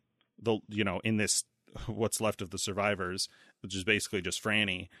him, in this, what's left of the survivors, which is basically just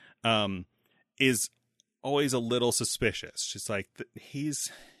Franny, is always a little suspicious. She's like,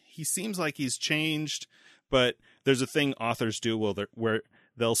 he's he seems like he's changed, but there's a thing authors do where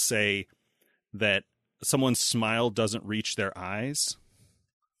they'll say that someone's smile doesn't reach their eyes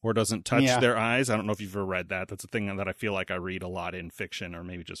or doesn't touch their eyes. I don't know if you've ever read that. That's a thing that I feel like I read a lot in fiction or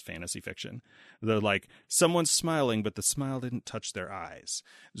maybe just fantasy fiction. They're like, someone's smiling, but the smile didn't touch their eyes.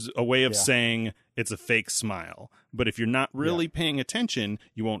 It's a way of saying it's a fake smile. But if you're not really paying attention,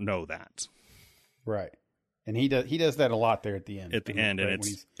 you won't know that. Right. And he does that a lot there at the end. And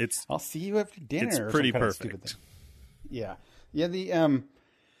it's I'll see you after dinner. It's pretty perfect. Yeah. Yeah,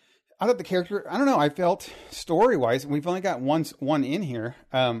 I thought the character, I don't know, I felt story-wise, and we've only got one in here,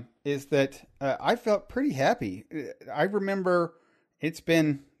 is that I felt pretty happy. I remember it's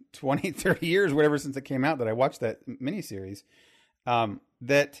been 20, 30 years, whatever, since it came out that I watched that miniseries,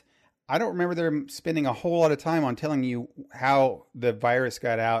 that I don't remember them spending a whole lot of time on telling you how the virus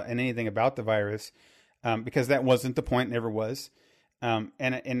got out and anything about the virus, because that wasn't the point, never was.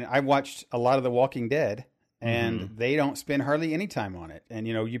 And I watched a lot of The Walking Dead, and they don't spend hardly any time on it. And,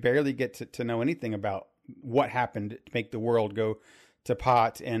 you barely get to know anything about what happened to make the world go to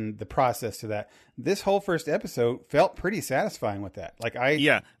pot and the process to that. This whole first episode felt pretty satisfying with that. Like, I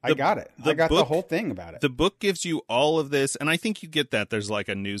got it. I got the whole thing about it. The book gives you all of this, and I think you get that there's like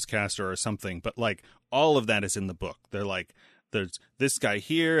a newscaster or something, but like all of that is in the book. They're like, there's this guy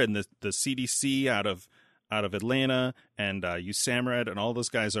here and the CDC out of Atlanta and USAMRIID, and all those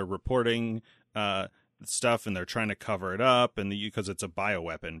guys are reporting stuff, and they're trying to cover it up, and because it's a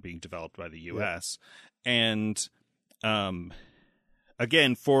bioweapon being developed by the U.S. And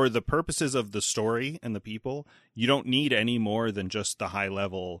again, for the purposes of the story and the people, you don't need any more than just the high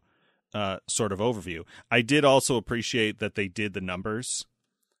level sort of overview. I did also appreciate that they did the numbers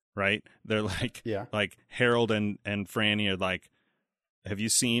right. They're like like Harold and Franny are like, have you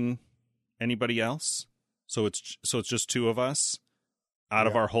seen anybody else? So it's just two of us out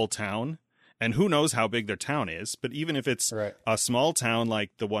of our whole town. And who knows how big their town is, but even if it's a small town like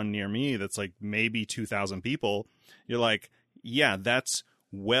the one near me that's like maybe 2,000 people, you're like, yeah, that's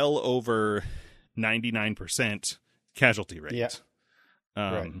well over 99% casualty rate. Yeah.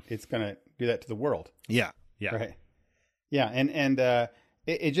 Right. It's going to do that to the world. Yeah. Yeah. Right. Yeah. And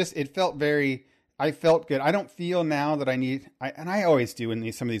it felt I felt good. I don't feel now that and I always do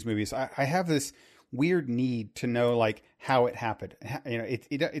in some of these movies, I have this weird need to know like how it happened.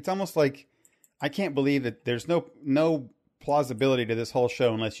 It's almost like, I can't believe that there's no plausibility to this whole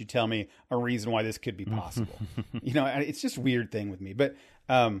show unless you tell me a reason why this could be possible. It's just a weird thing with me. But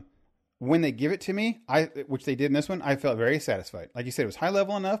when they give it to me, which they did in this one, I felt very satisfied. Like you said, it was high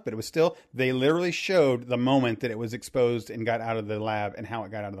level enough, but it was still, they literally showed the moment that it was exposed and got out of the lab and how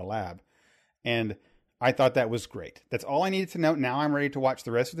it got out of the lab. And I thought that was great. That's all I needed to know. Now I'm ready to watch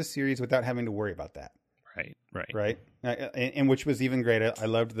the rest of the series without having to worry about that. Right. And which was even great. I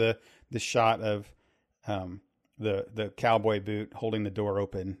loved the shot of the cowboy boot holding the door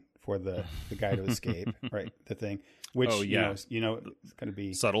open for the guy to escape. Right. The thing, which it's going to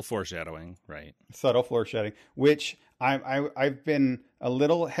be subtle foreshadowing. Right. Subtle foreshadowing, which I've been a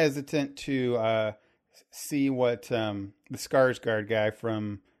little hesitant to see what the Skarsgård guy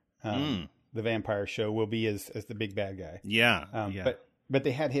from the vampire show will be as the big bad guy. Yeah. But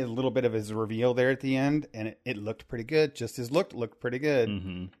they had his little bit of his reveal there at the end, and it looked pretty good. Just his look looked pretty good.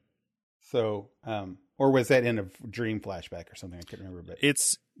 Mm-hmm. So, or was that in a dream flashback or something? I can't remember. But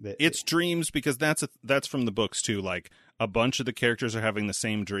it's dreams, because that's from the books too. Like a bunch of the characters are having the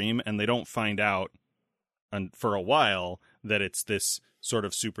same dream, and they don't find out for a while that it's this sort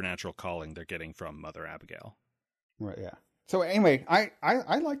of supernatural calling they're getting from Mother Abigail. Right. Yeah. So anyway, I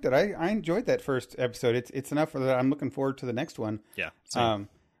liked it. I enjoyed that first episode. It's enough for that. I'm looking forward to the next one. Yeah. Same.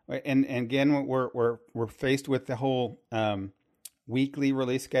 And again, we're faced with the whole weekly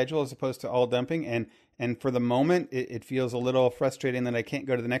release schedule as opposed to all dumping. And for the moment, it feels a little frustrating that I can't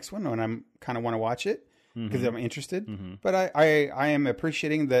go to the next one when I'm kind of want to watch it because I'm interested. Mm-hmm. But I am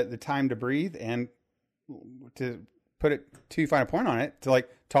appreciating the time to breathe and to put it too fine a point on it to like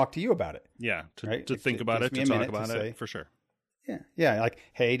talk to you about it. Yeah. To think about it, to talk about it, for sure. Yeah. Like,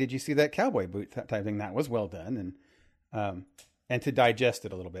 hey, did you see that cowboy boot type thing? That was well done. And to digest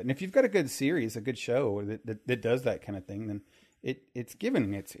it a little bit. And if you've got a good series, a good show that does that kind of thing, then it's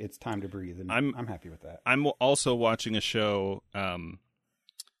given its time to breathe. And I'm happy with that. I'm also watching a show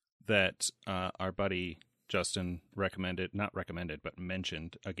that our buddy Justin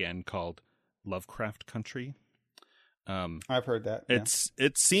mentioned again, called Lovecraft Country. I've heard that.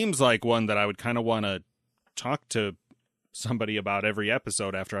 It seems like one that I would kind of want to talk to somebody about every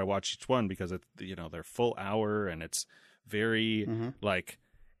episode after I watch each one, because they're full hour, and it's very like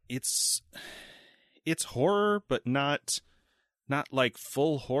it's horror, but not not like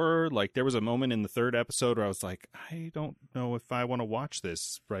full horror. Like there was a moment in the third episode where I was like, I don't know if I want to watch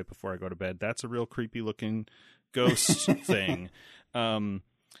this right before I go to bed. That's a real creepy looking ghost thing. And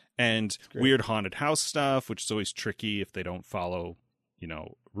weird haunted house stuff, which is always tricky if they don't follow,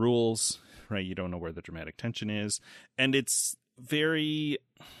 rules, right? You don't know where the dramatic tension is. And it's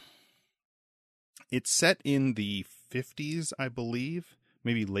set in the 50s, I believe,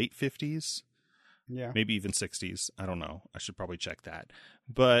 maybe late 50s. Yeah. Maybe even 60s. I don't know. I should probably check that.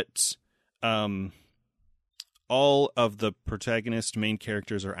 But all of the protagonist main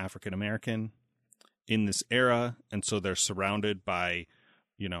characters are African American in this era. And so they're surrounded by,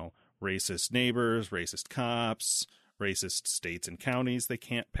 racist neighbors, racist cops, racist states and counties they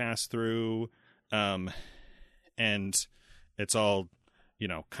can't pass through. And it's all,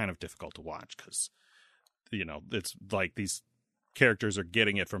 kind of difficult to watch because, it's like these characters are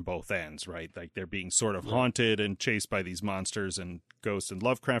getting it from both ends, right? Like they're being sort of haunted and chased by these monsters and ghosts and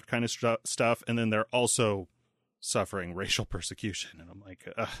Lovecraft kind of stuff. And then they're also suffering racial persecution. And I'm like,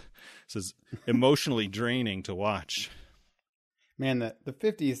 this is emotionally draining to watch. Man, the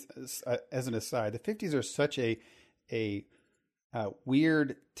 50s, as an aside, the 50s are such a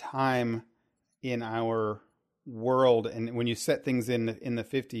weird time in our world. And when you set things in the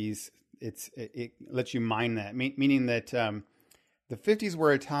 50s, it lets you mine that, meaning that the 50s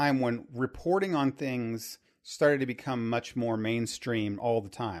were a time when reporting on things started to become much more mainstream all the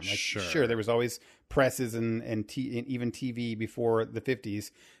time. Like, sure, there was always presses and even TV before the 50s,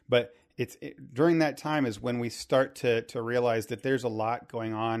 but during that time is when we start to realize that there's a lot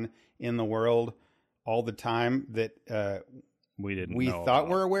going on in the world all the time that we thought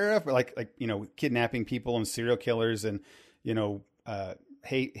we're aware of, like kidnapping people and serial killers and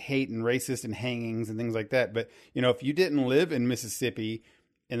hate and racist and hangings and things like that. But if you didn't live in Mississippi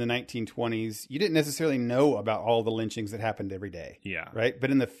in the 1920s, you didn't necessarily know about all the lynchings that happened every day. Yeah. Right. But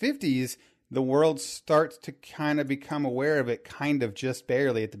in the 50s, the world starts to kind of become aware of it, kind of just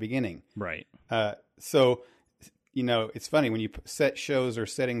barely at the beginning. Right. So, it's funny when you set shows or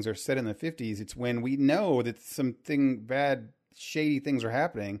settings are set in the 50s, it's when we know that something bad, shady things are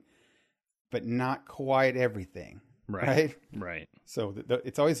happening, but not quite everything. Right. Right. So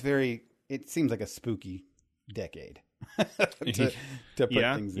it's always it seems like a spooky decade to put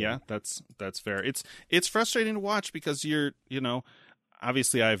things in. Yeah, that's fair. It's frustrating to watch because you're,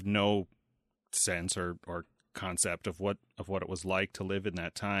 obviously I have no sense or concept of what it was like to live in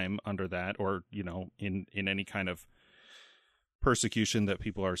that time under that, or in any kind of persecution that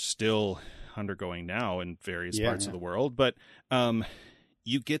people are still undergoing now in various parts of the world. But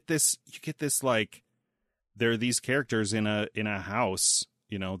you get this like, there are these characters in a house,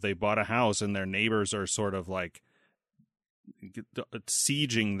 they bought a house and their neighbors are sort of like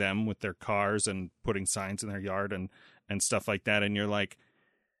sieging them with their cars and putting signs in their yard and stuff like that. And you're like,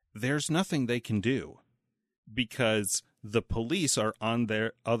 there's nothing they can do because the police are on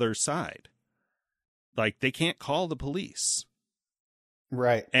their other side. Like they can't call the police.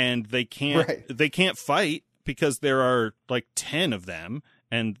 Right. And they can't fight because there are like 10 of them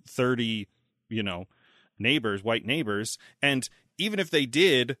and 30, neighbors, white neighbors. And even if they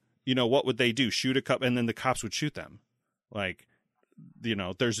did, what would they do? Shoot a cop, and then the cops would shoot them. Like,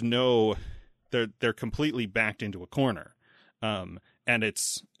 there's no, they're completely backed into a corner. And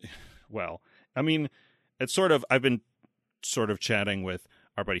it's, it's sort of, I've been sort of chatting with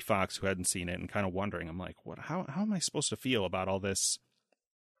our buddy Fox who hadn't seen it and kind of wondering, I'm like, how am I supposed to feel about all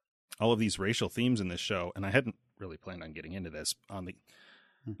of these racial themes in this show? And I hadn't really planned on getting into this on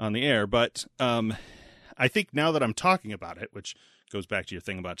the air, but, I think now that I'm talking about it, which goes back to your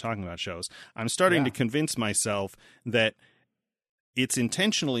thing about talking about shows, I'm starting to convince myself that it's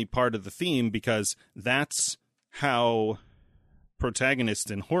intentionally part of the theme because that's how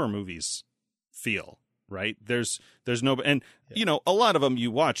protagonists in horror movies feel, right? There's no, and a lot of them you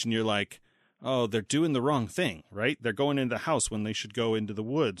watch and you're like, oh, they're doing the wrong thing, right? They're going into the house when they should go into the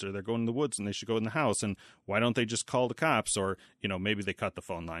woods, or they're going in the woods and they should go in the house. And why don't they just call the cops? Or, maybe they cut the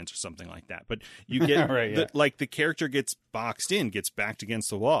phone lines or something like that. But you get like the character gets boxed in, gets backed against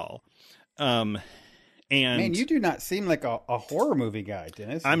the wall. And man, you do not seem like a horror movie guy,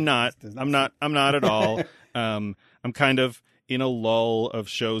 Dennis. I'm not at all. I'm kind of in a lull of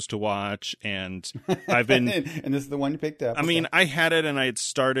shows to watch, and I've been and this is the one you picked up. I mean, I had it and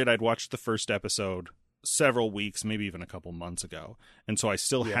I'd watched the first episode several weeks, maybe even a couple months ago. And so I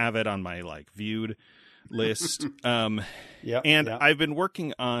still have it on my like viewed list. I've been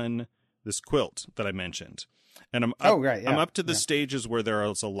working on this quilt that I mentioned. And I'm up to the stages where there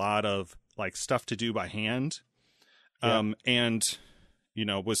is a lot of like stuff to do by hand. And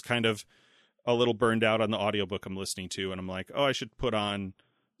was kind of a little burned out on the audiobook I'm listening to, and I'm like, oh, I should put on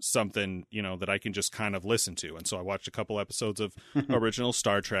something, that I can just kind of listen to. And so I watched a couple episodes of original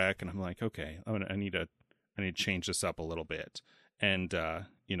Star Trek, and I'm like, okay, I need to change this up a little bit. And,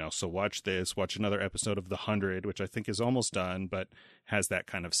 so watch another episode of The 100, which I think is almost done, but has that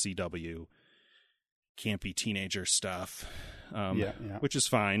kind of CW campy teenager stuff, which is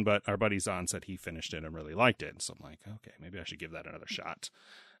fine. But our buddy Zahn said he finished it and really liked it. So I'm like, okay, maybe I should give that another shot.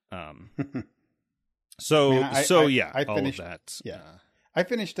 I finished, all of that. Yeah. I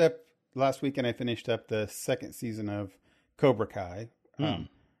finished up last weekend. I finished up the second season of Cobra Kai.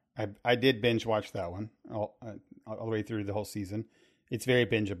 I did binge watch that one all the way through the whole season. It's very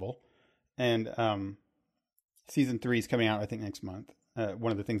bingeable. And season 3 is coming out, I think, next month.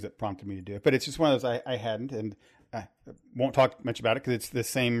 One of the things that prompted me to do it. But it's just one of those I hadn't, and I won't talk much about it because it's the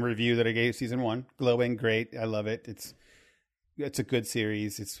same review that I gave season 1. Glowing, great. I love it. It's a good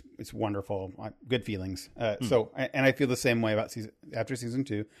series. It's wonderful. Good feelings. So, and I feel the same way about after season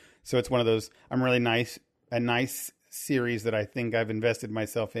 2. So it's one of those, I'm really a nice series that I think I've invested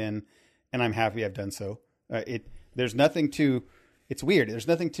myself in, and I'm happy I've done so. It's weird. There's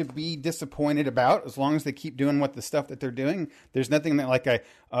nothing to be disappointed about as long as they keep doing the stuff that they're doing. There's nothing that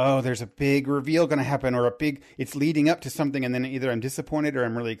there's a big reveal going to happen, or it's leading up to something, and then either I'm disappointed or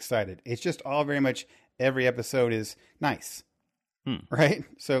I'm really excited. It's just all very much, every episode is nice. Right.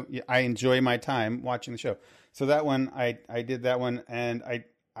 So I enjoy my time watching the show. So that one, I did that one, and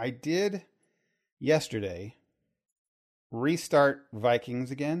I did yesterday restart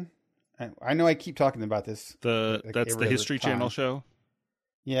Vikings again. I know I keep talking about this. That's the History Channel show.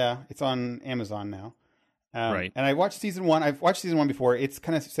 Yeah, it's on Amazon now. Right. And I watched season 1. I've watched season 1 before. It's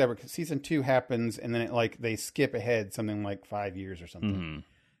kind of separate because season 2 happens, and then they skip ahead something like 5 years or something.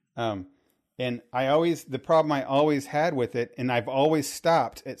 And the problem I always had with it, and I've always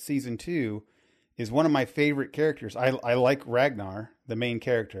stopped at season 2, is one of my favorite characters. I like Ragnar, the main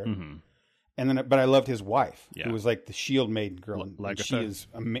character. But I loved his wife, who was like the shield maiden girl. And she is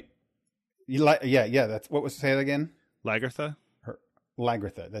that's what was, say that again? Lagertha?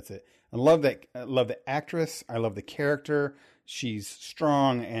 Lagertha, that's it. I love that. I love the actress. I love the character. She's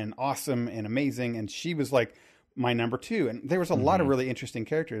strong and awesome and amazing. And she was like my number 2. And there was a lot of really interesting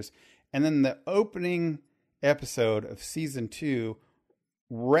characters. And then the opening episode of season 2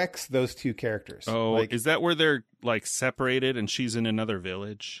 wrecks those 2 characters. Oh, is that where they're separated and she's in another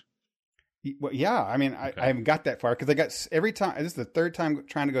village? Well, yeah. I mean, okay. I haven't got that far because every time, this is the 3rd time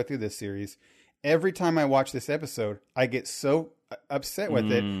trying to go through this series. Every time I watch this episode, I get so upset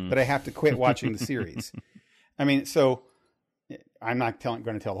with it that I have to quit watching the series. I mean, so I'm not going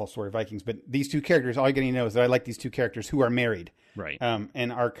to tell the whole story of Vikings, but these 2 characters, all you're going to know is that I like these 2 characters who are married. Right.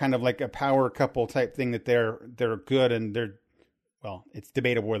 And are kind of like a power couple type thing, that they're good, and it's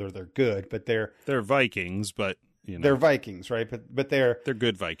debatable whether they're good, but they're Vikings, but they're Vikings, right? But they're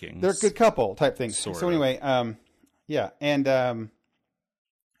good Vikings. They're a good couple type thing. Sort of. Anyway, and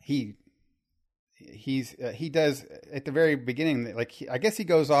he does at the very beginning, I guess he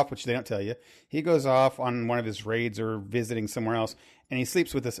goes off, which they don't tell you. He goes off on one of his raids or visiting somewhere else, and he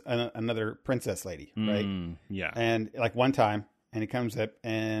sleeps with another princess lady, right? Yeah. And one time, and he comes up,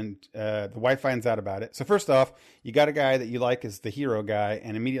 and the wife finds out about it. So first off, you got a guy that you like as the hero guy,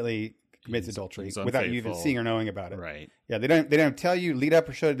 and immediately commits adultery without you even seeing or knowing about it. Right. Yeah, they don't tell you, lead up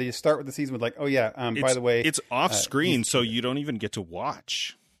or show. They just start with the season with by the way, it's off screen, so you don't even get to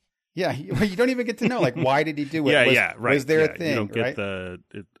watch. Yeah, you don't even get to know why did he do it? Right. Was there a thing? You don't get right?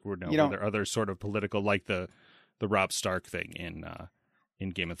 Were there other sort of political, like the Robb Stark thing in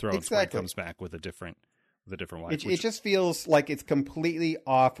Game of Thrones, where he comes back with a different wife. It just feels like it's completely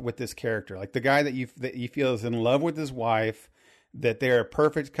off with this character, like the guy that you feel is in love with his wife, that they're a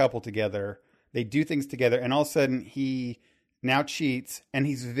perfect couple together. They do things together, and all of a sudden he now cheats, and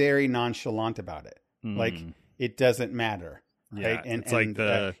he's very nonchalant about it. Like it doesn't matter. Yeah, right? And it's like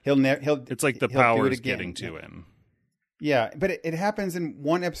it's like the he'll power is getting to him. Yeah, but it happens in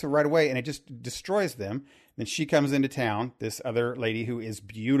one episode right away, and it just destroys them. Then she comes into town, this other lady who is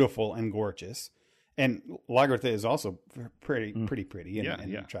beautiful and gorgeous, and Lagertha is also pretty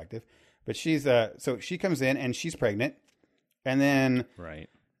and attractive. But she's so she comes in and she's pregnant, and then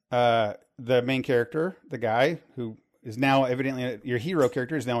the main character, the guy who is now evidently your hero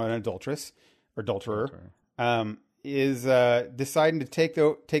character, is now an adulterer. Is deciding to take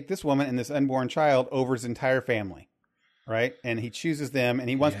this woman and this unborn child over his entire family, right? And he chooses them, and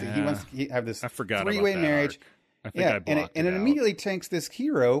he wants to have this 3-way marriage. I think I blocked and it immediately takes this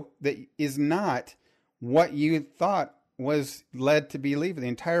hero that is not what you thought was led to believe the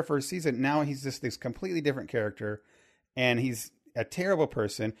entire first season. Now he's just this completely different character, and he's a terrible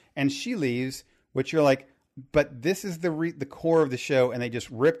person, and she leaves, which you're like, but this is the core of the show, and they just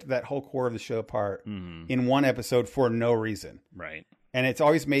ripped that whole core of the show apart in one episode for no reason. Right. And it's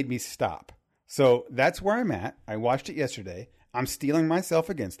always made me stop. So that's where I'm at. I watched it yesterday. I'm steeling myself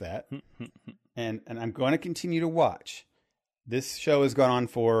against that. and I'm going to continue to watch. This show has gone on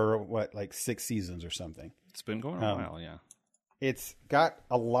for, like 6 seasons or something. It's been going a while, yeah. It's got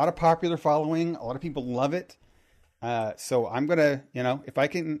a lot of popular following. A lot of people love it. So I'm going to, if I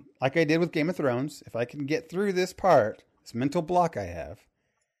can, like I did with Game of Thrones, if I can get through this part, this mental block I have,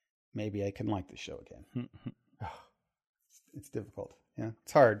 maybe I can like the show again. It's difficult. Yeah.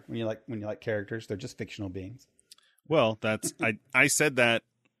 It's hard when you like characters. They're just fictional beings. Well, that's, I said that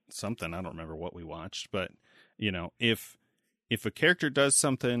something, I don't remember what we watched, but if a character does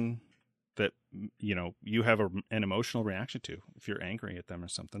something that, you have an emotional reaction to, if you're angry at them or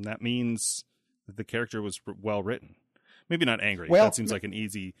something, that means that the character was well written. Maybe not angry. Well, that seems like an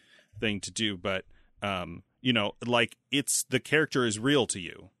easy thing to do, but, like it's, the character is real to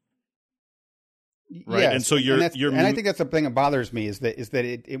you. Right. Yes, and so and I think that's the thing that bothers me is that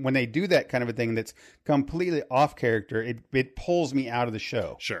it when they do that kind of a thing that's completely off character, it pulls me out of the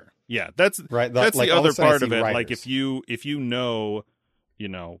show. Sure. Yeah. That's right. That's like the other part of it. Writers. Like if you know,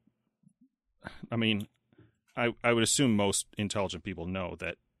 I mean, I would assume most intelligent people know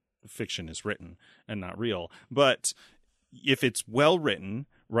that fiction is written and not real. But if it's well written,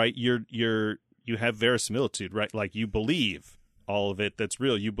 right, you have verisimilitude, right? Like you believe all of it that's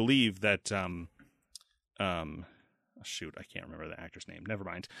real. You believe that shoot, I can't remember the actor's name. Never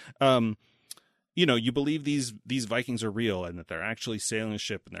mind. You believe these Vikings are real and that they're actually sailing a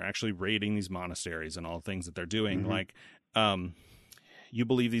ship and they're actually raiding these monasteries and all the things that they're doing. Like, you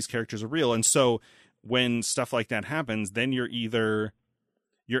believe these characters are real. And so when stuff like that happens, then you're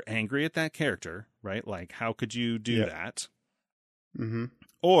angry at that character, right? Like, how could you do that?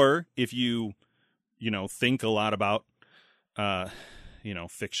 Or if you think a lot about,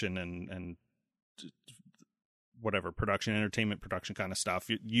 fiction and whatever entertainment production kind of stuff,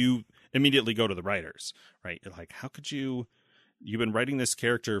 you immediately go to the writers, right? You're like, how could you've been writing this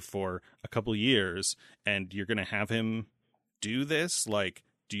character for a couple years and you're going to have him do this? Like,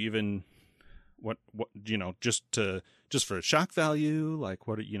 do you even, what, just for shock value? Like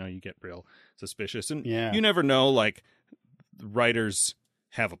what, you get real suspicious and you never know, like writers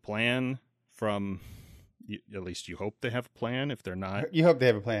have a plan from, at least you hope they have a plan. If they're not, you hope they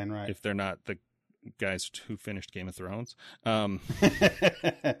have a plan, right? If they're not the guys who finished Game of Thrones. I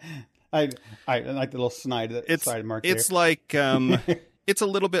like the little side mark. It's there. Like it's a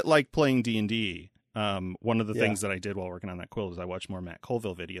little bit like playing D&D. One of the things that I did while working on that quilt is I watched more Matt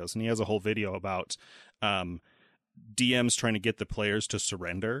Colville videos, and he has a whole video about DMs trying to get the players to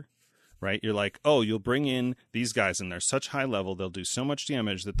surrender. Right? You're like, oh, you'll bring in these guys and they're such high level, they'll do so much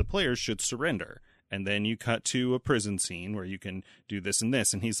damage that the players should surrender. And then you cut to a prison scene where you can do this and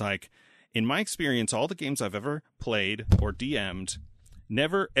this. And he's like, in my experience, all the games I've ever played or DM'd,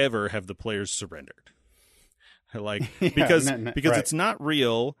 never ever have the players surrendered. Like, because right. It's not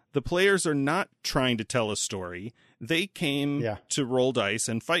real. The players are not trying to tell a story. They came to roll dice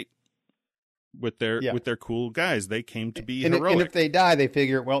and fight with their cool guys. They came to be heroic. And if they die, they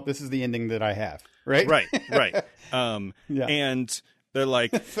figure, well, this is the ending that I have. Right. Right. And they're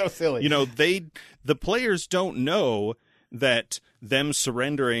like, so silly. The players don't know that them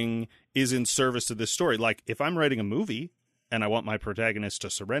surrendering is in service to this story. Like if I'm writing a movie and I want my protagonist to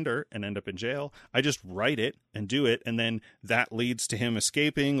surrender and end up in jail, I just write it and do it. And then that leads to him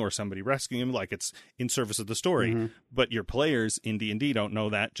escaping or somebody rescuing him. Like it's in service of the story, but your players in D&D don't know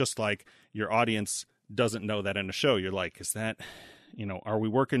that, just like your audience doesn't know that in a show. You're like, is that, are we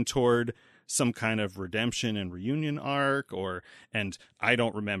working toward some kind of redemption and reunion arc? And I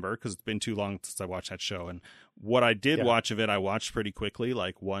don't remember because it's been too long since I watched that show. And what I did watch of it, I watched pretty quickly,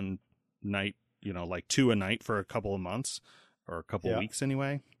 like one night, like 2 a night for a couple of months or a couple of weeks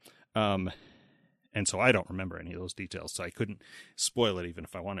anyway. And so I don't remember any of those details, so I couldn't spoil it even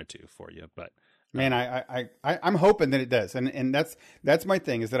if I wanted to for you. But man, I'm hoping that it does. And that's my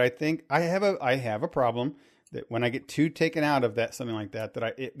thing, is that I think I have a problem that when I get too taken out of that, something like that,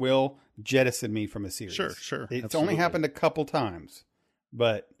 it will jettison me from a series. Sure. It's Absolutely. only happened a couple times,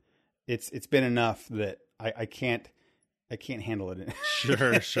 but it's been enough that I can't handle it.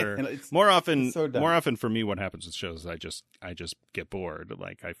 Sure. More often for me, what happens with shows is I just get bored.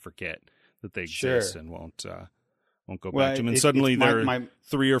 Like I forget that they exist and won't go back to them. And suddenly there are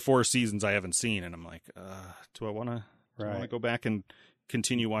 3 or 4 seasons I haven't seen, and I'm like, do I want to go back and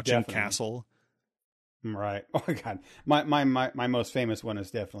continue watching Castle? Right. Oh my God. My most famous one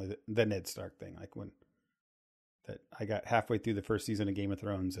is definitely the Ned Stark thing. Like when that I got halfway through the first season of Game of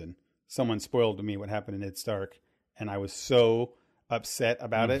Thrones and someone spoiled to me what happened to Ned Stark, and I was so upset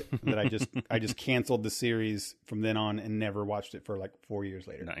about it that I just canceled the series from then on and never watched it for like 4 years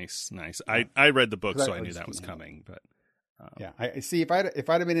later. Nice. I read the book, so I knew that was coming. But yeah, I see. If I'd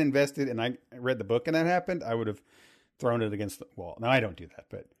have been invested and I read the book and that happened, I would have thrown it against the wall. Now I don't do that,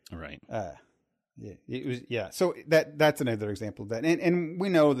 but right. Yeah, it was. Yeah, so that's another example of that, and we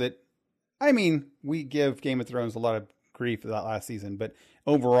know that. I mean, we give Game of Thrones a lot of grief for that last season, but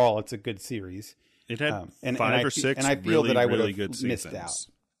overall, it's a good series. It had five or six, and I feel that I would have missed out.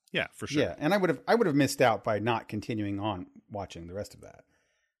 Yeah, for sure. Yeah, and I would have missed out by not continuing on watching the rest of that.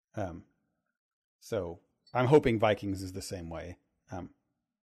 So I'm hoping Vikings is the same way.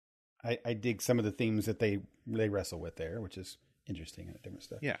 I dig some of the themes that they wrestle with there, which is interesting and different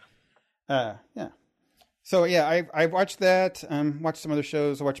stuff. Yeah. Yeah. So yeah, I watched that. Watched some other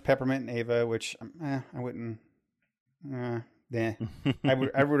shows. I watched Peppermint and Ava, which I wouldn't. I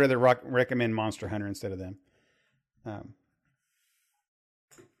would rather recommend Monster Hunter instead of them.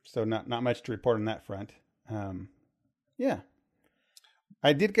 So not much to report on that front. Yeah,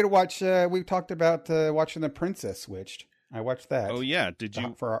 I did get to watch. We talked about watching The Princess Switched. I watched that. Oh yeah, did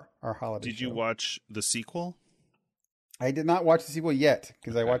you for our holiday? Did you watch the sequel? I did not watch the sequel yet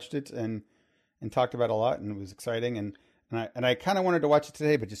because I watched it and talked about it a lot, and it was exciting. And I kind of wanted to watch it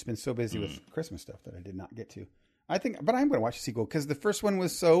today, but just been so busy with Christmas stuff that I did not get to. But I'm going to watch the sequel because the first one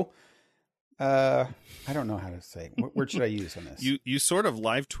was so. I don't know how to say. What word should I use on this? You sort of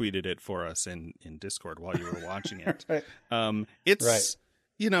live tweeted it for us in Discord while you were watching it. Right. It's right.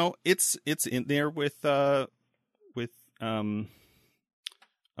 It's in there with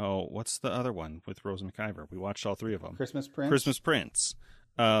what's the other one with Rose McIver? We watched all three of them. Christmas Prince. Christmas Prince.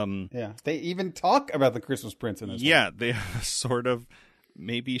 Yeah, they even talk about the Christmas Prince in this. Yeah, they have a sort of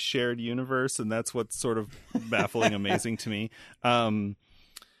maybe shared universe, and that's what's sort of baffling, amazing to me.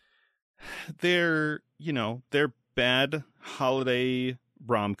 They're bad holiday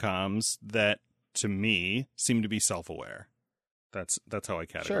rom-coms that to me seem to be self-aware. That's how I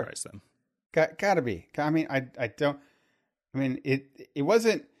categorize them. Gotta be. I mean, it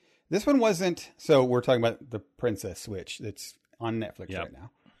wasn't. This one wasn't. So we're talking about The Princess Switch. That's on Netflix right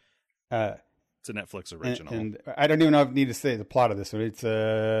now. It's a Netflix original. And I don't even know if I need to say the plot of this one. It's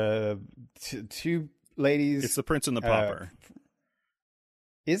two ladies. It's the Prince and the Pauper.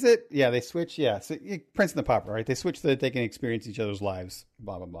 Is it? Yeah, they switch. Yeah, so, Prince and the Pauper, right? They switch so that they can experience each other's lives.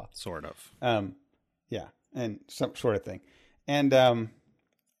 Blah blah blah. Sort of. Yeah, and some sort of thing, and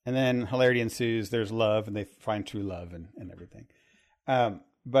then hilarity ensues. There's love, and they find true love and everything.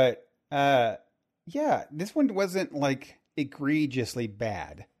 But yeah, this one wasn't like egregiously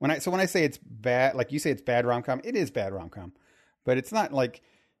bad. When I say it's bad, like you say it's bad rom-com, it is bad rom-com, but it's not like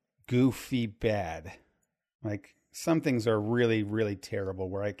goofy bad. Like some things are really, really terrible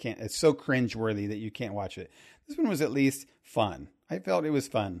where it's so cringeworthy that you can't watch it. This one was at least fun. I felt it was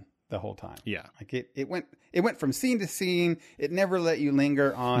fun the whole time. Yeah. Like it went from scene to scene. It never let you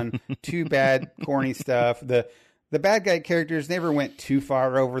linger on too bad, corny stuff. The bad guy characters never went too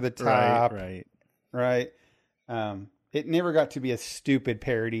far over the top. Right. It never got to be a stupid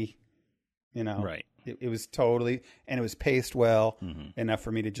parody, Right. It was totally, and it was paced well enough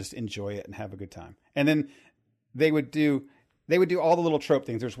for me to just enjoy it and have a good time. And then they would do all the little trope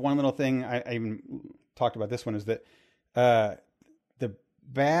things. There's one little thing I even talked about. This one is that the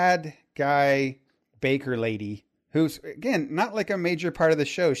bad guy baker lady, who's again not like a major part of the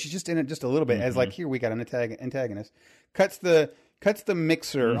show. She's just in it just a little bit as like, here we got an antagonist. Cuts the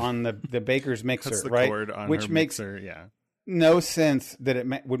mixer on the baker's mixer, cuts the right? cord on which her makes mixer, no sense that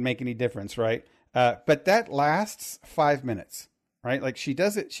it would make any difference, right? But that lasts 5 minutes, right? Like she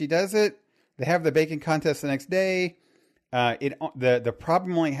does it. They have the baking contest the next day. The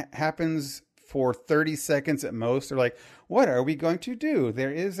problem only happens for 30 seconds at most. They're like, what are we going to do?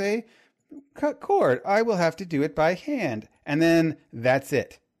 There is a cut cord. I will have to do it by hand. And then that's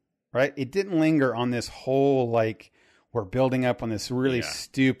it, right? It didn't linger on this whole, like, we're building up on this really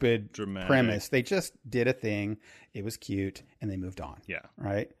stupid dramatic premise. They just did a thing. It was cute, and they moved on. Yeah.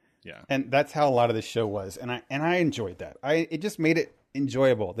 Right? Yeah. And that's how a lot of the show was. And I enjoyed that. It just made it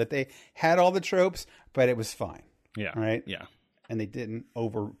enjoyable that they had all the tropes, but it was fine. Yeah. Right? Yeah. And they didn't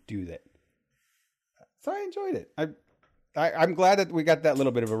overdo that. So I enjoyed it. I'm glad that we got that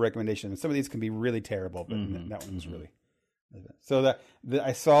little bit of a recommendation. Some of these can be really terrible, but that one was really. So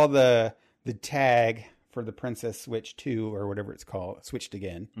I saw the tag for The Princess Switch 2 or whatever it's called, Switched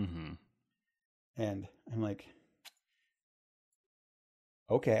Again. Mm-hmm. And I'm like,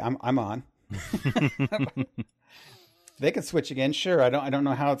 okay, I'm on. They can switch again. Sure. I don't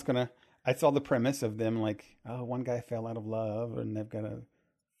know how it's going to, I saw the premise of them like, oh, one guy fell out of love and they've got to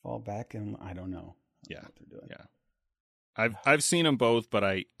fall back, and I don't know. Yeah, what they're doing. Yeah. I've seen them both, but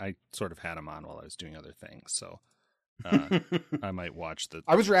I sort of had them on while I was doing other things, so I might watch the.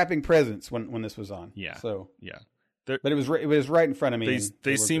 I was wrapping presents when this was on. Yeah, so yeah, but it was right in front of me.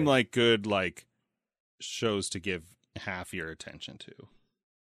 They seem great. Like good shows to give half your attention to.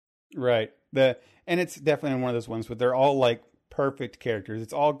 Right. And it's definitely one of those ones where they're all like perfect characters.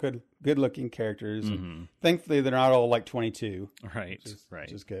 It's all good looking characters. Mm-hmm. And thankfully they're not all like 22. Right.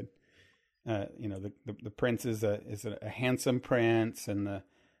 Which is good. The prince is a handsome prince, and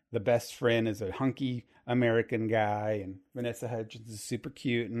the best friend is a hunky American guy, and Vanessa Hudgens is super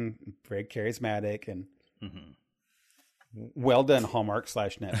cute and very charismatic, and well done, Hallmark /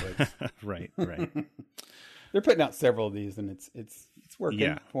 Netflix. Right. They're putting out several of these, and it's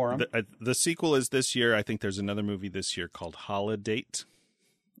working for them. The sequel is this year. I think there's another movie this year called Holiday.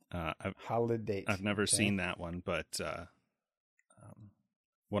 Holiday. I've never seen that one, but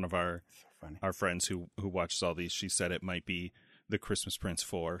one of our friends who watches all these, she said it might be the Christmas Prince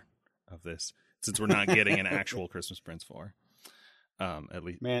 4 of this, since we're not getting an actual Christmas Prince 4. At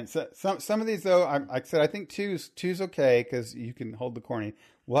least, man. So some of these though, I said I think two's okay because you can hold the corny.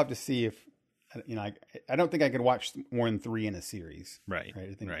 We'll have to see if. I don't think I could watch more than 3 in a series. Right.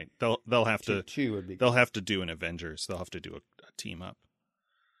 I think right. They'll have to. Two would be. They'll have to do an Avengers. They'll have to do a team up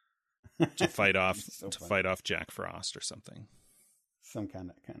to fight off fight off Jack Frost or something. Some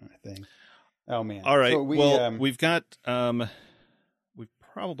kind of thing. Oh man! All right. So we've got we've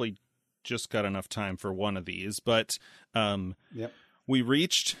probably just got enough time for one of these, but we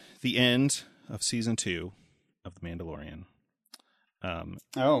reached the end of season 2 of The Mandalorian.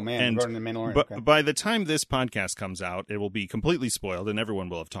 Oh man, regarding The Mandalorian. But by the time this podcast comes out, it will be completely spoiled and everyone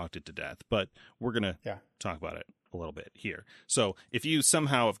will have talked it to death. But we're going to talk about it a little bit here. So if you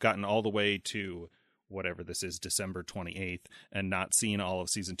somehow have gotten all the way to whatever this is, December 28th, and not seen all of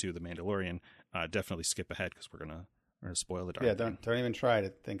season 2 of The Mandalorian, definitely skip ahead because we're gonna spoil the dark. Yeah, don't even try to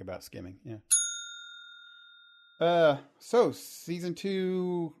think about skimming. Yeah. So season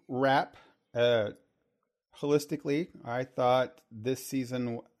 2 wrap. Holistically, I thought this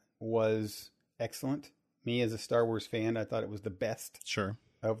season was excellent. Me as a Star Wars fan, I thought it was the best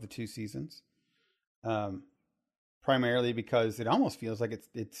of the 2 seasons. Primarily because it almost feels like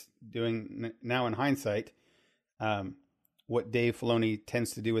it's doing now in hindsight what Dave Filoni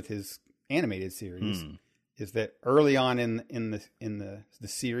tends to do with his animated series is that early on in the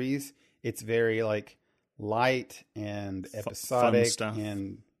series it's very like light and episodic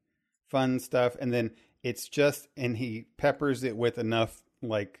and fun stuff, and then it's just, and he peppers it with enough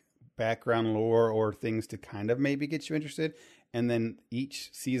like background lore or things to kind of maybe get you interested. And then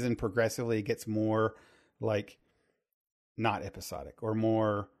each season progressively gets more like not episodic or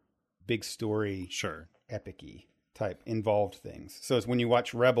more big story, epic-y type involved things. So it's when you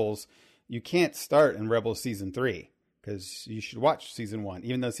watch Rebels, you can't start in Rebels season 3 because you should watch season 1,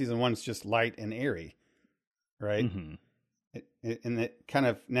 even though season 1 is just light and airy, right? Mm-hmm. And it kind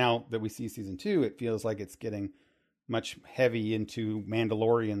of, now that we see season 2, it feels like it's getting much heavy into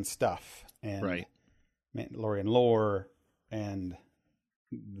Mandalorian stuff and Mandalorian lore and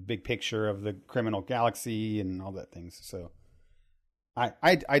the big picture of the criminal galaxy and all that things. So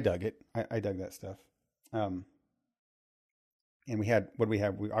I dug it. I dug that stuff. And we had, we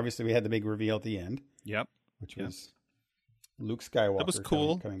had the big reveal at the end. Yep. Which was Luke Skywalker. That was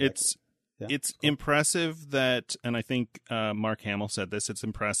cool. Coming It's impressive that, and I think Mark Hamill said this, it's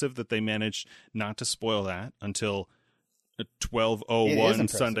impressive that they managed not to spoil that until 12:01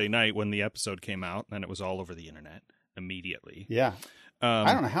 Sunday night when the episode came out, and it was all over the internet immediately. Yeah.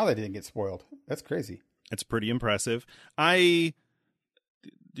 I don't know how they didn't get spoiled. That's crazy. It's pretty impressive.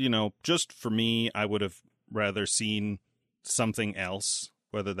 Just for me, I would have rather seen something else,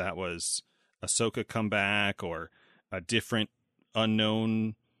 whether that was Ahsoka come back or a different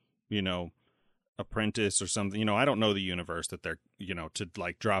unknown apprentice or something. I don't know the universe that they're, to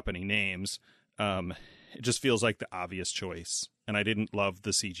like drop any names. It just feels like the obvious choice. And I didn't love the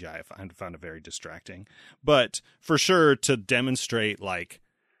CGI. I found it very distracting. But for sure, to demonstrate like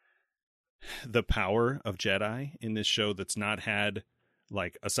the power of Jedi in this show that's not had,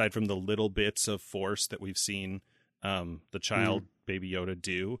 like, aside from the little bits of Force that we've seen the child Baby Yoda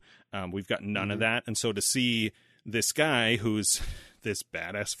do, we've got none of that. And so to see this guy who's this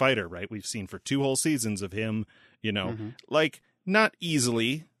badass fighter, right? We've seen for 2 whole seasons of him, like not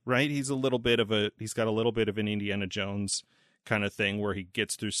easily, right? He's got a little bit of an Indiana Jones kind of thing where he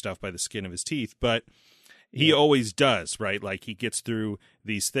gets through stuff by the skin of his teeth, but he always does, right? Like he gets through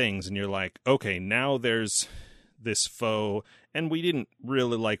these things and you're like, okay, now there's this foe And we didn't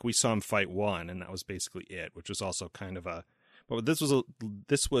really we saw him fight one, and that was basically it, which was also kind of a. But this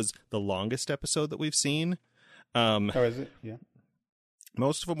was the longest episode that we've seen. Oh, is it? Yeah.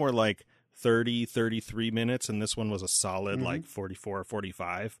 Most of them were 30, 33 minutes, and this one was a solid 44 or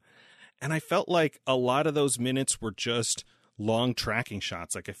 45. And I felt like a lot of those minutes were just long tracking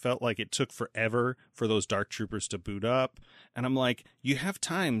shots. I felt like it took forever for those dark troopers to boot up. And I'm like, you have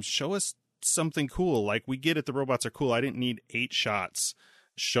time, show us something cool. We get it, the robots are cool. I didn't need 8 shots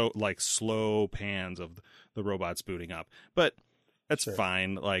show slow pans of the robots booting up. But that's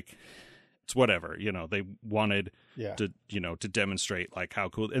fine. It's whatever, they wanted to demonstrate how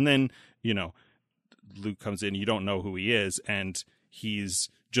cool. And then, Luke comes in, you don't know who he is, and he's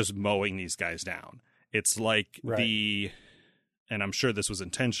just mowing these guys down. It's and I'm sure this was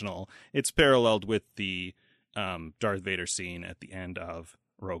intentional, it's paralleled with the Darth Vader scene at the end of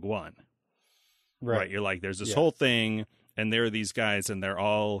Rogue One. Right? You're there's this whole thing, and there are these guys, and they're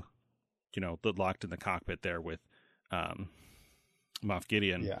all, locked in the cockpit there with Moff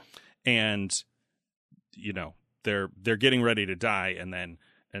Gideon. Yeah. And, they're getting ready to die, and then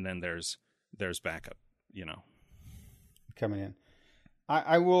there's backup, coming in.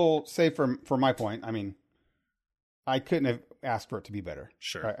 I will say for my point, I mean, I couldn't have asked for it to be better.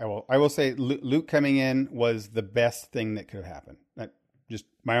 Sure. I will say Luke coming in was the best thing that could have happened. Just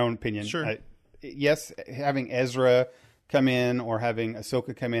my own opinion. Sure. Yes, having Ezra come in or having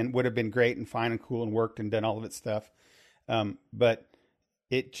Ahsoka come in would have been great and fine and cool and worked and done all of its stuff. But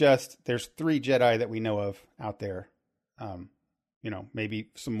there's 3 Jedi that we know of out there. Maybe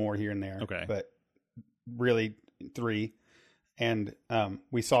some more here and there. Okay. But really 3. And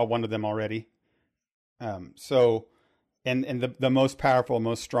we saw one of them already. So the most powerful,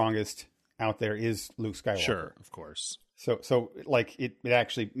 most strongest out there is Luke Skywalker. Sure, of course. So it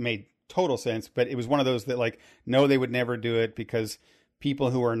actually made total sense, but it was one of those that no, they would never do it because people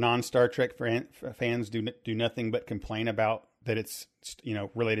who are non-Star Trek fans do nothing but complain about that it's,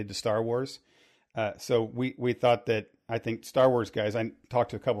 related to Star Wars. So we thought that, I think Star Wars guys, I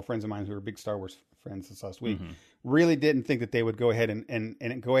talked to a couple friends of mine who were big Star Wars friends this last week, really didn't think that they would go ahead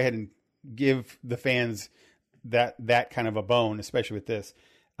and go ahead and give the fans that kind of a bone, especially with this.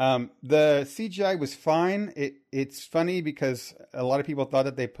 The CGI was fine. It's funny because a lot of people thought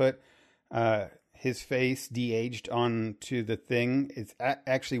that they put his face de-aged onto the thing. It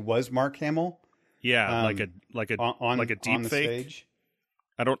actually was Mark Hamill. Yeah, like a deep fake. Stage.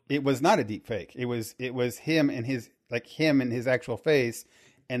 It was not a deep fake. It was him and his actual face,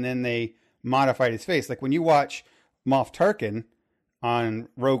 and then they modified his face. Like when you watch Moff Tarkin on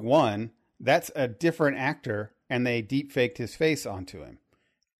Rogue One, that's a different actor, and they deep faked his face onto him.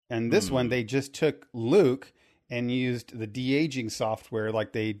 And this one, they just took Luke and used the de-aging software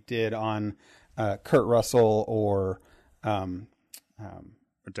like they did on Kurt Russell or Downey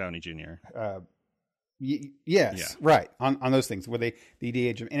Jr. Yes, right. On those things where they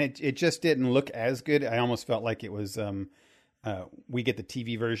de-age him. And it just didn't look as good. I almost felt like it was we get the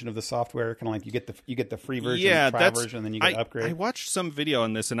TV version of the software, kind of like you get the free version, the trial version, and then you get upgrade. I watched some video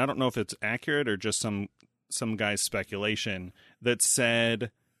on this, and I don't know if it's accurate or just some guy's speculation that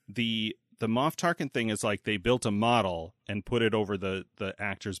said the Moff Tarkin thing is they built a model and put it over the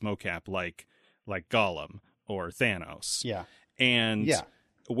actor's mocap like Gollum or Thanos. Yeah. And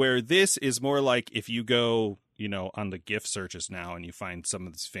where this is more if you go, on the GIF searches now and you find some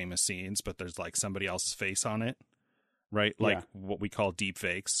of these famous scenes, but there's somebody else's face on it, right? What we call deep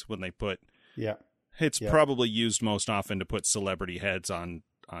fakes when they put, it's probably used most often to put celebrity heads on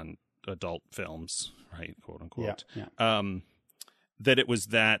adult films, right? Quote unquote. That it was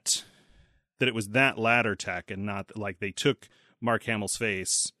that latter tech and not they took Mark Hamill's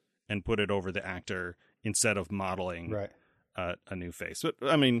face and put it over the actor instead of modeling a new face. But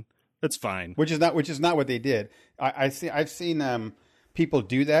I mean, that's fine. Which is not what they did. I've seen people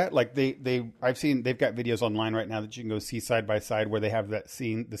do that. They've got videos online right now that you can go see side by side where they have the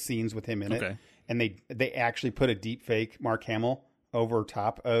scenes with him in it, and they actually put a deep fake Mark Hamill over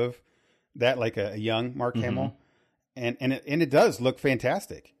top of that, like a young Mark Hamill, and it does look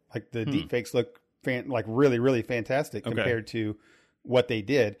fantastic. The deep fakes look really, really fantastic compared to what they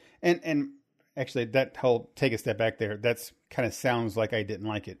did. And actually, that whole take a step back there, that's kind of sounds like I didn't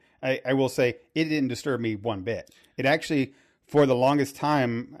like it. I will say it didn't disturb me one bit. It actually, for the longest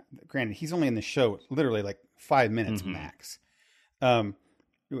time, granted, he's only in the show literally 5 minutes max,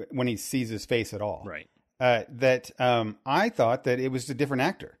 when he sees his face at all. Right. I thought that it was a different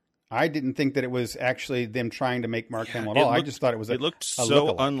actor. I didn't think that it was actually them trying to make Mark Hamill at all. I just thought it looked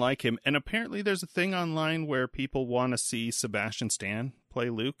so unlike him. And apparently there's a thing online where people want to see Sebastian Stan play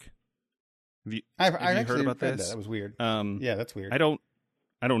Luke. I've you heard about read this? That was weird. Yeah, that's weird. I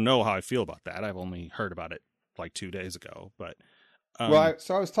don't know how I feel about that. I've only heard about it like 2 days ago, but I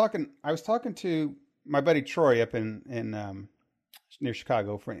was talking to my buddy Troy up in near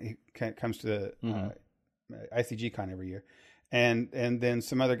Chicago. He comes to the ICG Con every year, and then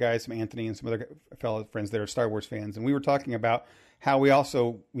some other guys, some Anthony and some other fellow friends that are Star Wars fans, and we were talking about how we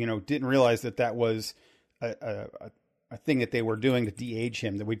also didn't realize that was a thing that they were doing to de-age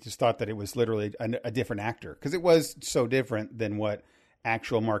him. That we just thought that it was literally a different actor because it was so different than what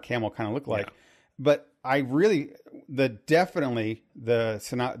actual Mark Hamill kind of looked like. Yeah. But I really, the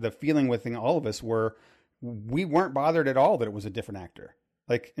feeling within all of us we weren't bothered at all that it was a different actor,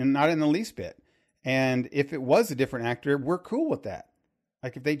 like, and not in the least bit. And if it was a different actor, we're cool with that.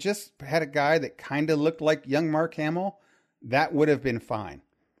 Like if they just had a guy that kind of looked like young Mark Hamill, that would have been fine.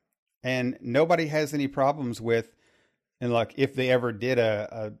 And nobody has any problems with, and like if they ever did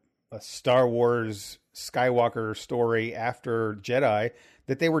a Star Wars Skywalker story after Jedi,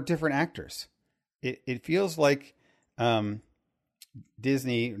 that they were different actors. It feels like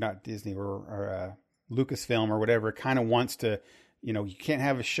Disney or Lucasfilm or whatever kind of wants to, you can't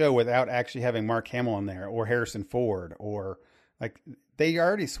have a show without actually having Mark Hamill in there or Harrison Ford, or like they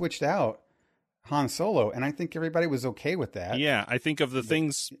already switched out Han Solo, and I think everybody was okay with that. Yeah, I think of the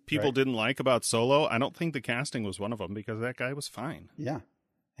things people didn't like about Solo, I don't think the casting was one of them because that guy was fine. Yeah,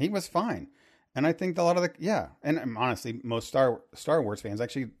 he was fine. And I think a lot of and honestly, most Star Wars fans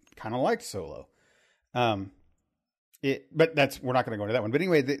actually kind of liked Solo. But we're not going to go into that one. But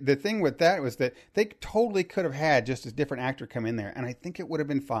anyway, the thing with that was that they totally could have had just a different actor come in there, and I think it would have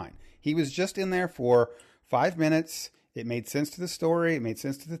been fine. He was just in there for 5 minutes. It made sense to the story. It made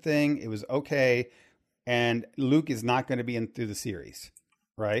sense to the thing. It was okay. And Luke is not going to be in through the series,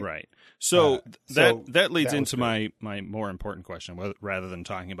 right? Right. So that leads into my more important question, rather than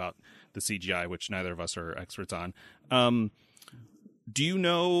talking about the CGI, which neither of us are experts on. Do you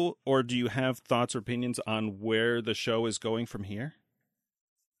know, or do you have thoughts or opinions on where the show is going from here?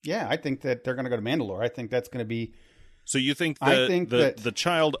 Yeah, I think that they're going to go to Mandalore. I think that's going to be. So you think the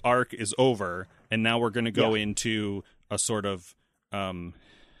child arc is over, and now we're going to go into a sort of, I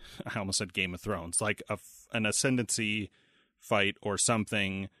almost said Game of Thrones, like an ascendancy fight or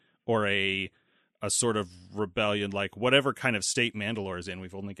something, or a sort of rebellion, like whatever kind of state Mandalore is in.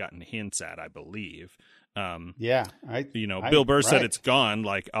 We've only gotten hints at, I believe. Bill Burr said it's gone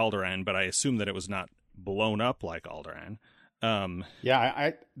like Alderaan, but I assume that it was not blown up like Alderaan.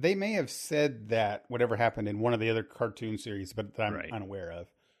 They may have said that whatever happened in one of the other cartoon series, but that I'm unaware of.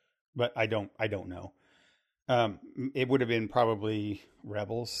 But I don't know. It would have been probably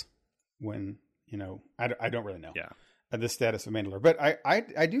Rebels when, I don't really know. Yeah. The status of Mandalore. But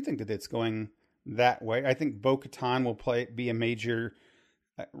I do think that it's going that way. I think Bo-Katan will be a major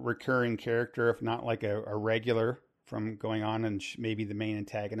recurring character, if not like a regular from going on, and maybe the main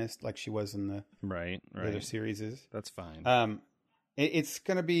antagonist like she was in the other series. That's fine. It's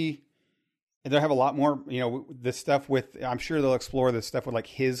going to be, they'll have a lot more, the stuff with, I'm sure they'll explore the stuff with like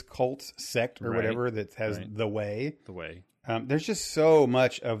his cult sect or whatever that has the way. There's just so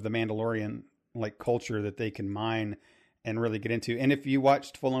much of the Mandalorian like culture that they can mine and really get into. And if you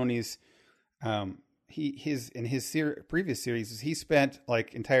watched Filoni's, in his previous series, he spent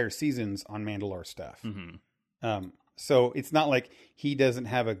like entire seasons on Mandalore stuff. Mm-hmm. So it's not like he doesn't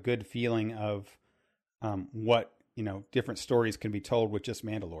have a good feeling of what different stories can be told with just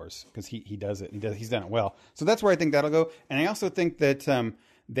Mandalores, because he does it. He's done it well. So that's where I think that'll go. And I also think that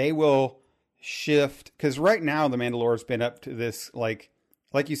they will shift, because right now the Mandalore's been up to this like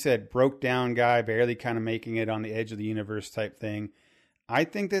you said, broke down guy, barely kind of making it on the edge of the universe type thing. I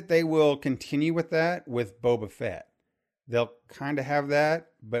think that they will continue with that with Boba Fett. They'll kind of have that,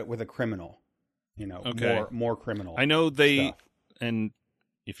 but with a criminal, more criminal. I know stuff. And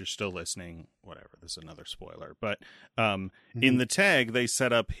if you're still listening, whatever, this is another spoiler, but in the tag, they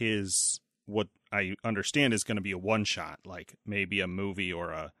set up what I understand is going to be a one shot, like maybe a movie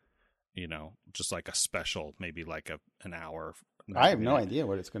or just like a special, maybe like an hour. I have no idea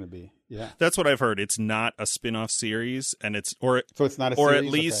what it's going to be. Yeah, that's what I've heard. It's not a spin-off series, and so it's not a series? Or at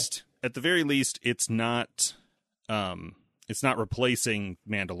least, at the very least, it's not replacing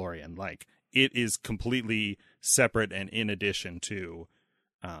Mandalorian. Like, it is completely separate and in addition to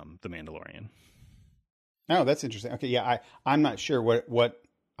the Mandalorian. Oh, that's interesting. Okay, yeah, I'm not sure what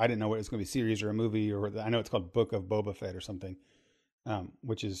I didn't know what it was going to be, a series or a movie, or I know it's called Book of Boba Fett or something,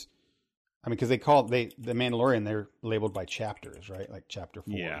 which is. Because the Mandalorian, they're labeled by chapters, right? Like chapter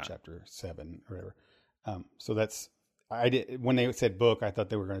 4, chapter 7, or whatever. So that's, when they said book, I thought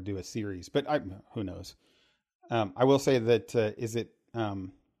they were going to do a series, but who knows? I will say that,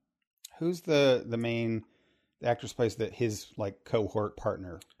 who's the main the actress plays that his like cohort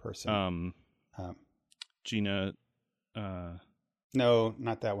partner person? Gina. No,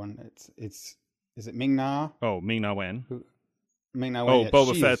 not that one. Is it Ming Na? Oh, Ming Na Wen. Ming Na Wen. Oh,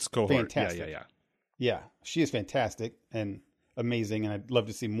 Boba Fett's cohort. Fantastic. Yeah. Yeah, she is fantastic and amazing, and I'd love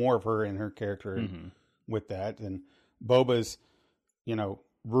to see more of her and her character with that. And Boba's,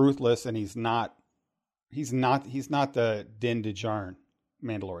 ruthless, and he's not the Din Djarin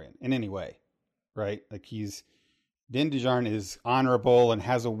Mandalorian in any way, right? Like Din Djarin is honorable and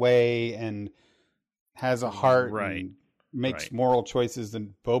has a way and has a heart, right? And makes moral choices,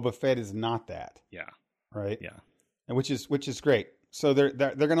 and Boba Fett is not that. Yeah. Right. Yeah. And which is great. So they're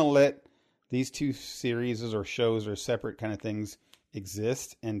going to let these two series or shows or separate kind of things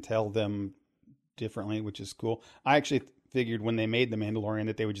exist and tell them differently, which is cool. I actually figured when they made The Mandalorian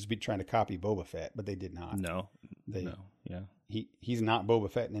that they would just be trying to copy Boba Fett, but they did not. No. Yeah. He's not Boba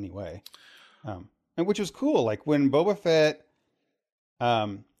Fett in any way. And which was cool. Like when Boba Fett,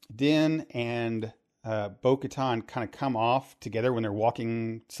 Din and Bo-Katan kind of come off together when they're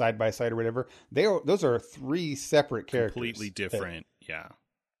walking side by side or whatever. Those are three separate characters. Completely different.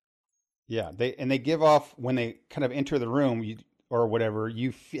 Yeah. They give off when they kind of enter the room or whatever,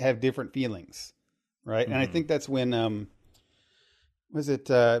 you have different feelings. Right. Mm-hmm. And I think that's when, was it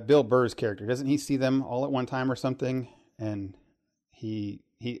Bill Burr's character? Doesn't he see them all at one time or something? And he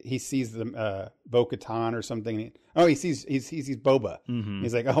sees them, Bo-Katan or something. He sees Boba. Mm-hmm.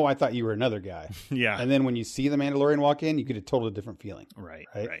 He's like, oh, I thought you were another guy. Yeah. And then when you see the Mandalorian walk in, you get a totally different feeling. Right.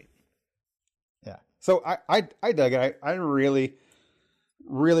 Yeah. So I dug it. I really,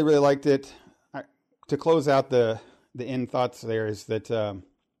 really, really liked it. To close out the end thoughts there is that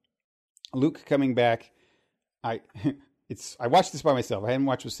Luke coming back. I watched this by myself. I hadn't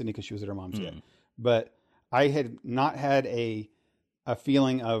watched with Sydney because she was at her mom's yet. But I had not had a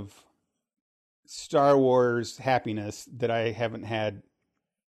feeling of Star Wars happiness that I haven't had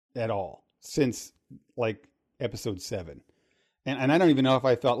at all since like episode 7. And I don't even know if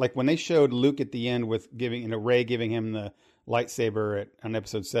I felt like when they showed Luke at the end with Rey giving him the lightsaber on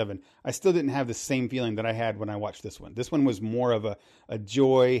episode 7, I still didn't have the same feeling that I had when I watched this one. This one was more of a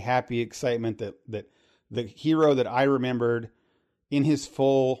joy, happy excitement that the hero that I remembered in his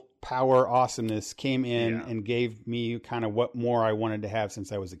full power awesomeness came in and gave me kind of what more I wanted to have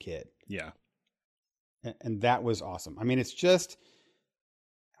since I was a kid. Yeah. And that was awesome. I mean, it's just,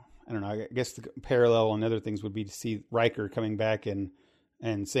 I don't know, I guess the parallel and other things would be to see Riker coming back and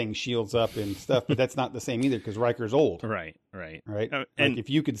saying shields up and stuff, but that's not the same either because Riker's old. Right. And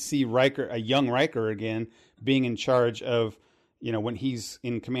if you could see a young Riker again, being in charge of, when he's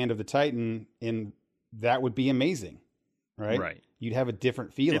in command of the Titan, that would be amazing. Right. You'd have a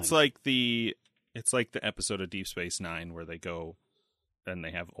different feeling. It's like the episode of Deep Space Nine where they go and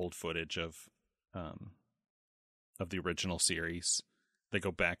they have old footage of the original series. They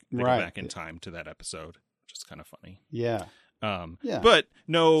go back go back in time to that episode, which is kind of funny. Yeah. But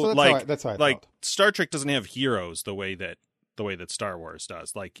no, so that's how I felt. Star Trek doesn't have heroes the way that Star Wars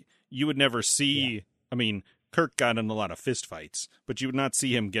does. Like you would never see. I mean, Kirk got in a lot of fist fights, but you would not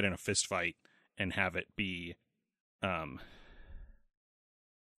see him get in a fist fight and have it be.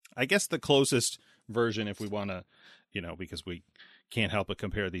 I guess the closest version, if we want to, because we can't help but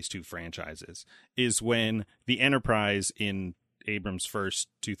compare these two franchises, is when the Enterprise in Abrams' first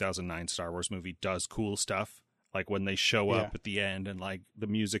 2009 Star Wars movie does cool stuff. Like when they show up at the end and like the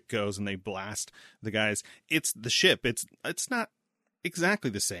music goes and they blast the guys. It's the ship. It's not exactly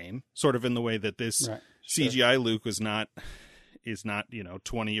the same, sort of in the way that this CGI Luke is not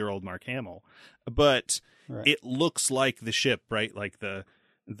 20-year-old Mark Hamill, but it looks like the ship, right? Like the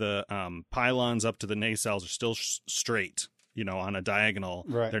pylons up to the nacelles are still straight, on a diagonal.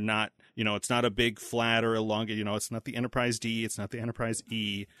 Right. They're not, it's not a big flat or elongated, it's not the Enterprise D, it's not the Enterprise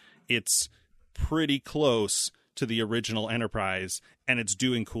E. It's pretty close to the original Enterprise, and it's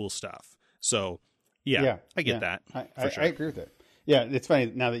doing cool stuff. So, I get that. I agree with it. Yeah, it's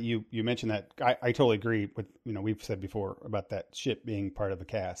funny now that you mentioned that. I totally agree with we've said before about that ship being part of the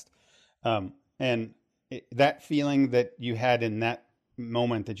cast, and that feeling that you had in that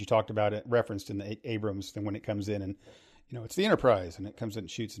moment that you talked about, it referenced in the Abrams thing when it comes in and it's the Enterprise and it comes in and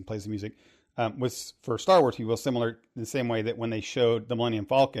shoots and plays the music, was for Star Wars people similar in the same way that when they showed the Millennium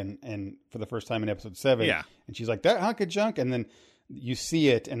Falcon and for the first time in episode 7, and she's like that hunk of junk, and then you see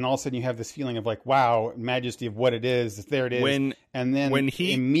it, and all of a sudden you have this feeling of like, wow, majesty of what it is. There it is. And then when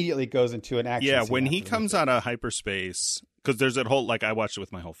he immediately goes into an action. Yeah, when he comes out of hyperspace, because there's that whole, like, I watched it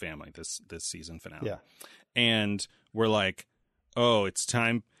with my whole family, this season finale. Yeah. And we're like, oh, it's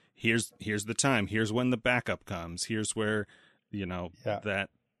time. Here's the time. Here's when the backup comes. Here's where, that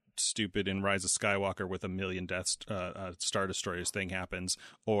stupid in Rise of Skywalker with a million Star Destroyers thing happens,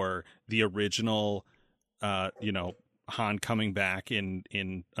 or the original, Han coming back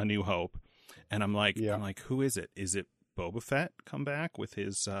in A New Hope. And I'm like, who is it? Is it Boba Fett come back with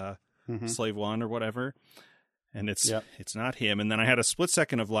his Slave One or whatever? And it's not him. And then I had a split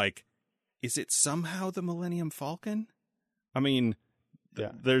second of like, is it somehow the Millennium Falcon? I mean,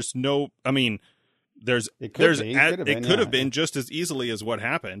 there's no, I mean, it could have been just as easily as what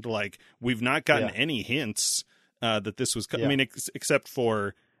happened. Like, we've not gotten any hints that this was, I mean, except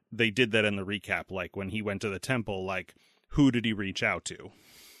for they did that in the recap. Like when he went to the temple, like who did he reach out to?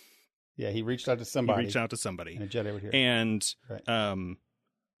 Yeah. He reached out to somebody. And a Jedi would hear. And, and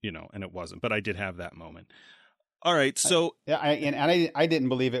it wasn't, but I did have that moment. All right. So I didn't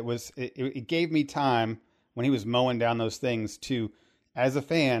believe it was, it gave me time when he was mowing down those things to, as a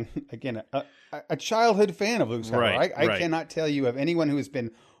fan, again, a childhood fan of Luke Skywalker. I cannot tell you of anyone who has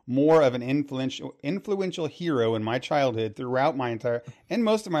been more of an influential hero in my childhood throughout my entire and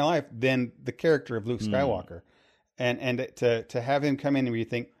most of my life than the character of Luke Skywalker. And to have him come in and you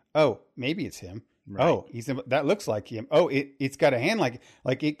think, oh, maybe it's him. Right. Oh, that looks like him. Oh, it's got a hand like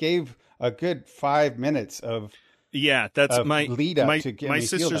it gave a good 5 minutes of that's my lead up to get my me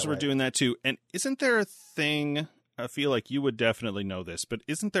sisters were doing that too. And isn't there a thing? I feel like you would definitely know this, but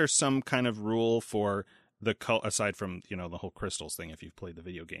isn't there some kind of rule for the aside from the whole crystals thing if you've played the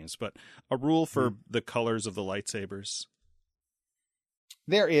video games, but a rule for the colors of the lightsabers?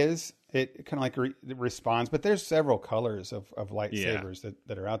 There is. It kind of like responds, but there's several colors of lightsabers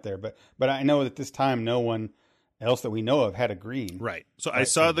that are out there. But I know that this time no one else that we know of had a green. Right. So I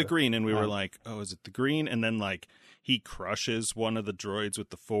saw the green and we were like, oh, is it the green? And then like he crushes one of the droids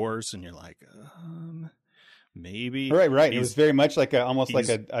with the Force and you're like, maybe. Right. It was very much like almost like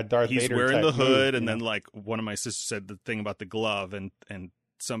a Darth Vader. He's wearing the hood, move, and then like one of my sisters said the thing about the glove, and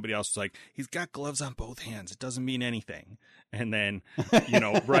somebody else was like, he's got gloves on both hands. It doesn't mean anything. And then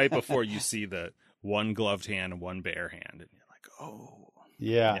right before you see the one gloved hand and one bare hand, and you're like, oh.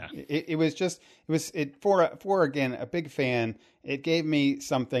 Yeah. It was for again a big fan. It gave me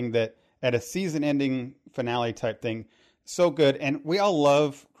something that at a season-ending finale type thing, so good. And we all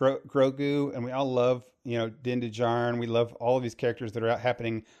love Grogu, and we all love Din Djarin. We love all of these characters that are out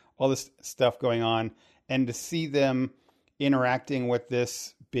happening, all this stuff going on, and to see them interacting with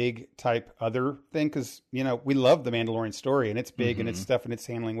this big type other thing, because we love the Mandalorian story, and it's big and it's stuff and it's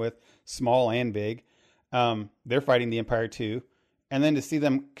handling with small and big. They're fighting the Empire too. And then to see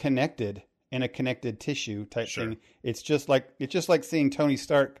them connected in a connected tissue type thing, it's just like seeing Tony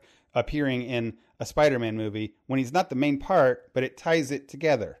Stark appearing in a Spider-Man movie when he's not the main part, but it ties it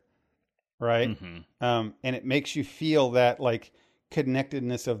together, right? And it makes you feel that like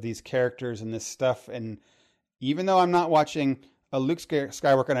connectedness of these characters and this stuff. And even though I'm not watching a Luke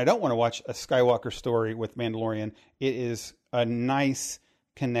Skywalker, and I don't want to watch a Skywalker story with Mandalorian, it is a nice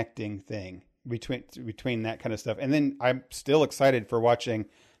connecting thing between that kind of stuff. And then I'm still excited for watching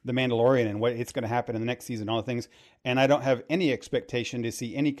The Mandalorian and what it's going to happen in the next season, all the things. And I don't have any expectation to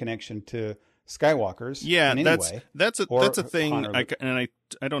see any connection to Skywalkers. Yeah, that's a thing.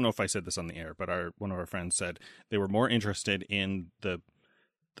 I don't know if I said this on the air, but one of our friends said they were more interested in the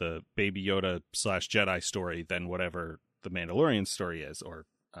Baby Yoda / Jedi story than whatever the Mandalorian story is, or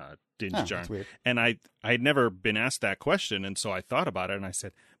Din Djarin. And I'd never been asked that question, and so I thought about it, and I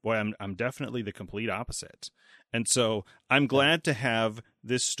said, boy, I'm definitely the complete opposite. And so I'm glad to have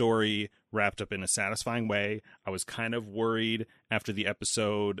this story wrapped up in a satisfying way. I was kind of worried after the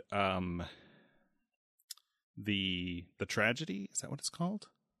episode, the tragedy, is that what it's called?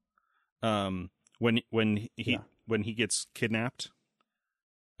 When he gets kidnapped.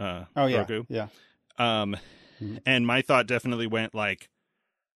 Grogu. Yeah. And my thought definitely went like,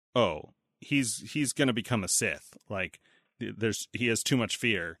 oh, he's going to become a Sith. Like he has too much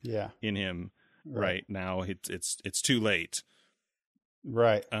fear in him right now. It's too late.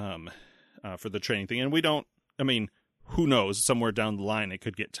 Right. For the training thing. And who knows, somewhere down the line it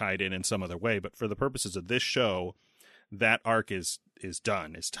could get tied in some other way, but for the purposes of this show, that arc is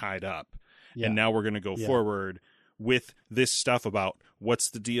done, is tied up. Yeah. And now we're going to go forward with this stuff about what's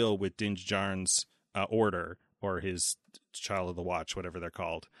the deal with Din Djarin's order, or his Child of the Watch, whatever they're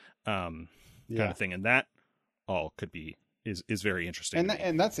called, kind of thing. And that all could be is very interesting.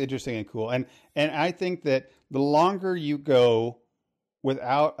 And that's interesting and cool. And I think that the longer you go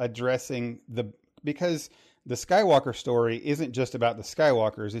without addressing because the Skywalker story isn't just about the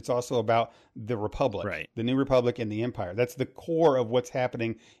Skywalkers, it's also about the Republic, right? The New Republic and the Empire. That's the core of what's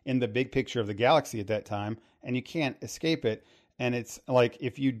happening in the big picture of the galaxy at that time, and you can't escape it. And it's like,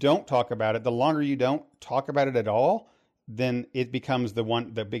 if you don't talk about it, the longer you don't talk about it at all, then it becomes the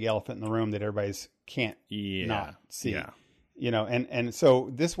big elephant in the room that everybody's can't not see. Yeah. And so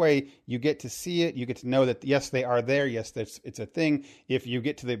this way you get to see it. You get to know that, yes, they are there. Yes, it's a thing. If you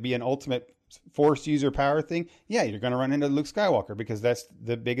get to be an ultimate force user power thing, yeah, you're going to run into Luke Skywalker because that's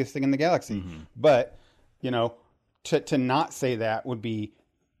the biggest thing in the galaxy. Mm-hmm. But, to not say that would be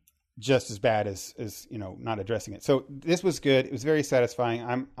just as bad as not addressing it. So this was good. It was very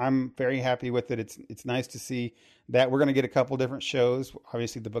satisfying. I'm very happy with it. It's nice to see that we're going to get a couple different shows.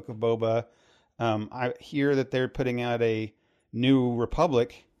 Obviously, the Book of Boba. I hear that they're putting out a New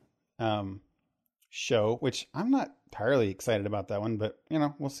Republic show, which I'm not entirely excited about that one, but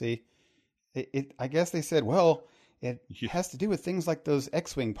we'll see. I guess they said, well, it has to do with things like those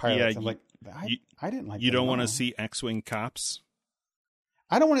X-Wing pilots. I'm like, I didn't like. You don't want to see X-Wing cops.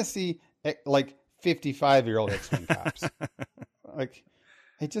 I don't want to see like 55-year-old X-Wing cops. Like,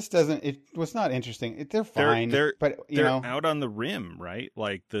 it just doesn't. It was not interesting. They're fine, but they're out on the rim, right?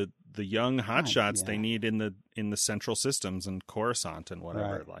 Like the young hotshots they need in the central systems and Coruscant and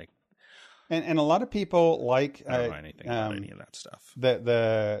whatever. Right. Like, and a lot of people like. I don't know anything about any of that stuff.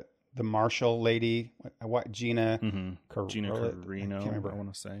 The Marshall lady, Gina, Gina Carino. I can't remember. I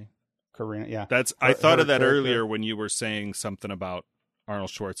want to say Carino. Yeah, I thought of that character earlier when you were saying something about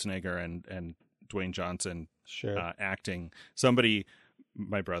Arnold Schwarzenegger and Dwayne Johnson acting.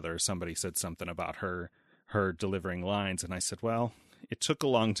 My brother, somebody said something about her delivering lines, and I said, well, it took a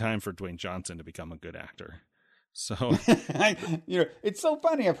long time for Dwayne Johnson to become a good actor. So it's so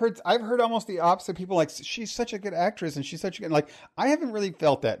funny. I've heard almost the opposite. People like, she's such a good actress and she's such a good, like, I haven't really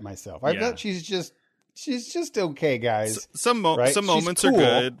felt that myself. I felt she's just okay, guys. Some moments are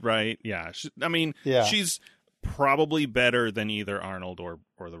good, right? Yeah. She's probably better than either Arnold or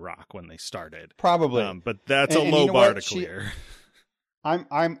The Rock when they started. Probably. But that's a low bar to clear.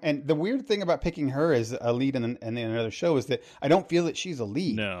 And the weird thing about picking her as a lead in another show is that I don't feel that she's a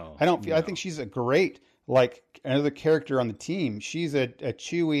lead. No. I think she's a great, like, another character on the team. She's a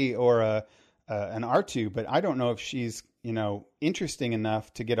Chewie or an R2, but I don't know if she's, interesting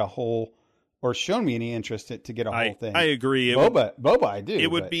enough to get a whole, or shown me any interest to get a whole thing. I agree. Boba, I do.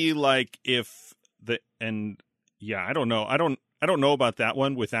 It would be like if I don't know. I don't know about that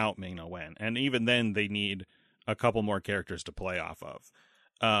one without Ming-Na Wen. And even then they need a couple more characters to play off of.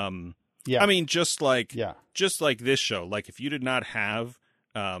 I mean, just like this show, like if you did not have,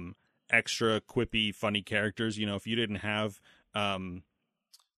 extra quippy, funny characters, if you didn't have,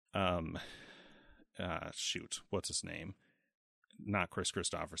 what's his name? Not Chris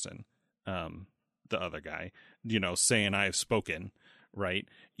Christopherson. The other guy, saying I have spoken, right?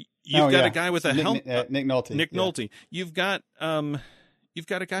 You've got a guy with a helmet, Nick Nolte. Nick Nolte. You've got a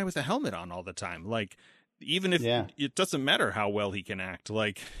guy with a helmet on all the time. Like, even if it doesn't matter how well he can act,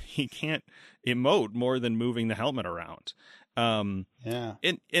 like, he can't emote more than moving the helmet around. And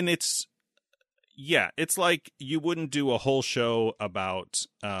it's like you wouldn't do a whole show about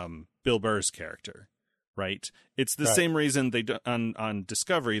Bill Burr's character, right? It's the same reason they on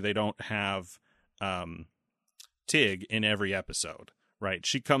Discovery they don't have Tig in every episode, right?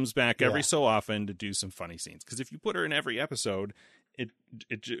 She comes back every so often to do some funny scenes, because if you put her in every episode, it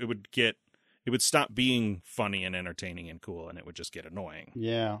would stop being funny and entertaining and cool, and it would just get annoying.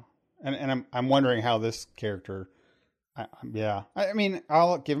 Yeah, and I'm wondering how this character. I mean,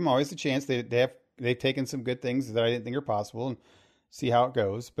 I'll give them always a chance. They've taken some good things that I didn't think are possible and see how it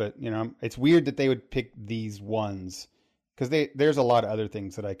goes. But it's weird that they would pick these ones, because there's a lot of other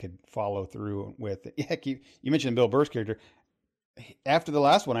things that I could follow through with. Heck, you mentioned Bill Burr's character. After the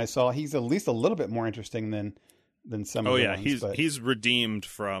last one I saw, he's at least a little bit more interesting than some. of the ones, he's redeemed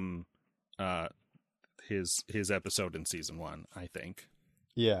from his episode in season 1, I think.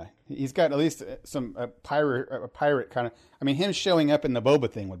 Yeah, he's got at least a pirate kind of. I mean, him showing up in the Boba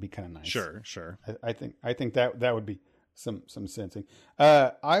thing would be kind of nice. Sure. I think that would be some sensing.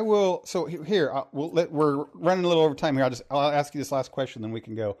 I will. So here, we're running a little over time here. I'll ask you this last question, then we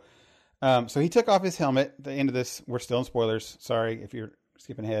can go. So he took off his helmet at the end of this. We're still in spoilers. Sorry if you're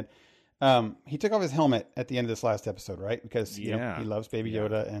skipping ahead. He took off his helmet at the end of this last episode, right? Because he loves Baby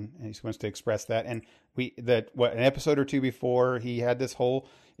Yoda and he wants to express that. And an episode or two before, he had this whole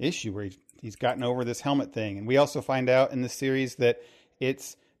issue where he's gotten over this helmet thing. And we also find out in the series that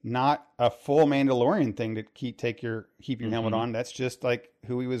it's not a full Mandalorian thing to keep your helmet on. That's just like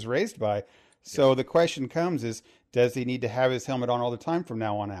who he was raised by. So the question comes is, does he need to have his helmet on all the time from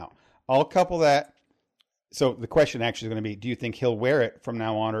now on out? I'll couple that. So the question actually is going to be, do you think he'll wear it from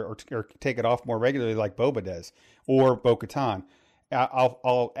now on or take it off more regularly like Boba does or Bo-Katan?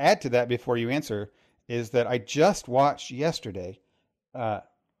 I'll add to that before you answer, is that I just watched yesterday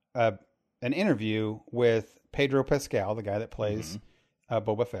an interview with Pedro Pascal, the guy that plays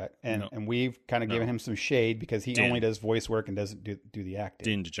Boba Fett, and we've kind of given him some shade because he only does voice work and doesn't do the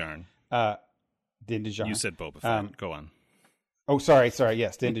acting. Din Djarin. Din Djarin. You said Boba Fett. Go on. Oh, sorry.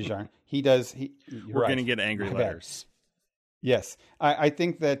 Yes, Din Djarin. He does. We're going to get angry letters. Yes, I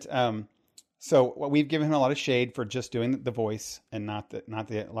think that. So we've given him a lot of shade for just doing the voice and not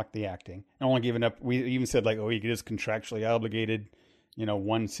the acting. And only giving up. We even said like, oh, he is contractually obligated,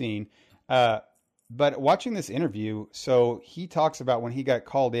 one scene. But watching this interview, so he talks about when he got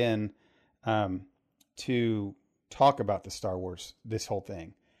called in to talk about the Star Wars, this whole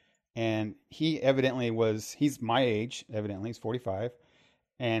thing. And he evidently he's my age, evidently, he's 45.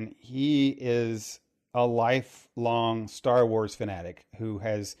 And he is a lifelong Star Wars fanatic who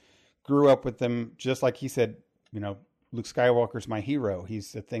grew up with them, just like he said, Luke Skywalker's my hero.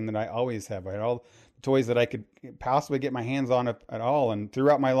 He's the thing that I always have. I had all the toys that I could possibly get my hands on at all. And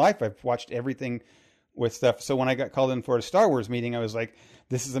throughout my life, I've watched everything with stuff. So when I got called in for a Star Wars meeting, I was like,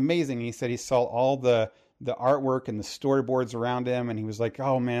 this is amazing. And he said he saw all the artwork and the storyboards around him. And he was like,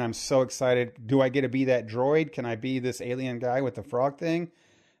 oh man, I'm so excited. Do I get to be that droid? Can I be this alien guy with the frog thing?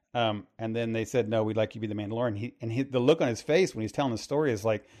 And then they said, no, we'd like you to be the Mandalorian. The look on his face when he's telling the story is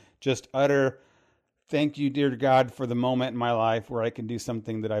like just utter, thank you, dear God, for the moment in my life where I can do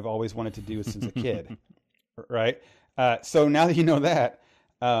something that I've always wanted to do since a kid. Right? So now that you know that,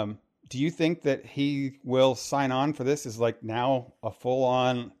 do you think that he will sign on for this? Is like now a full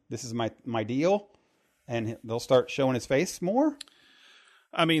on, this is my deal, and they'll start showing his face more?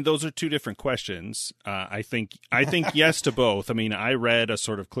 I mean, those are two different questions. I think yes to both. I mean, I read a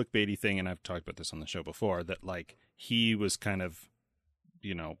sort of clickbaity thing, and I've talked about this on the show before, that like he was kind of,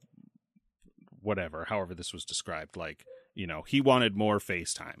 whatever, however this was described, like, he wanted more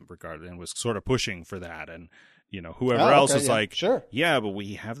FaceTime regardless, and was sort of pushing for that. And, whoever else is like, sure. Yeah, but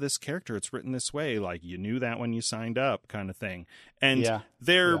we have this character. It's written this way. Like, you knew that when you signed up, kind of thing. And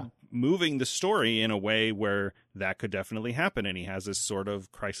they're moving the story in a way where that could definitely happen. And he has this sort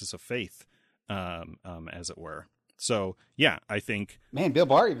of crisis of faith, as it were. So, yeah, I think. Man, Bill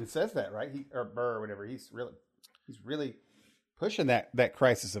Barr even says that, right? Or Burr or whatever. He's really pushing that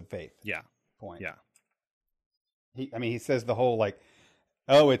crisis of faith. Yeah. Point. Yeah. He says the whole like,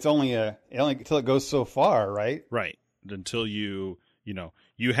 oh, it's only until it goes so far, right? Right. Until you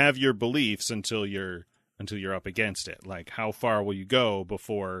have your beliefs until you're up against it. Like, how far will you go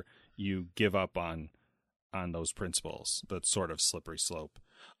before you give up on those principles? That sort of slippery slope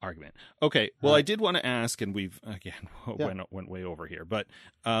argument. Okay. Well, I did want to ask, and we've again went way over here, but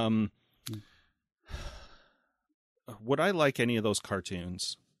would I like any of those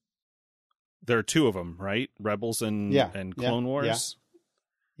cartoons? There are two of them, right? Rebels and Clone Wars.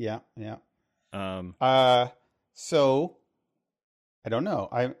 Yeah. So I don't know.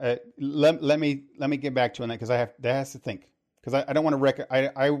 Let me get back to that because that has to think, because I don't want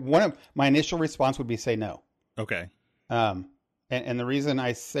to my initial response would be say no. Okay. And the reason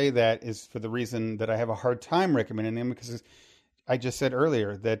I say that is for the reason that I have a hard time recommending them, because I just said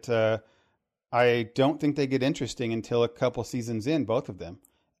earlier that I don't think they get interesting until a couple seasons in, both of them.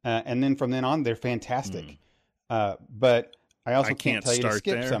 And then from then on, they're fantastic. But I also can't tell you to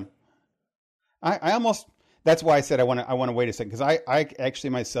skip some. I almost, that's why I said I want to wait a second, because I actually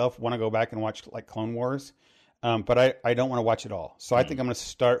myself want to go back and watch like Clone Wars, but I don't want to watch it all. So I think I'm going to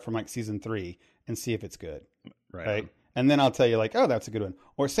start from like season 3 and see if it's good. Right. And then I'll tell you like, oh, that's a good one.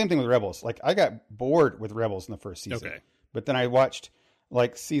 Or same thing with Rebels. Like I got bored with Rebels in the first season. Okay. But then I watched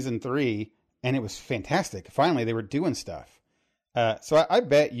like season 3 and it was fantastic. Finally, they were doing stuff. So I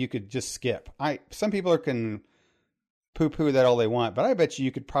bet you could just skip. Some people can poo-poo that all they want, but I bet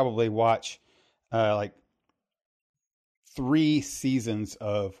you could probably watch like 3 seasons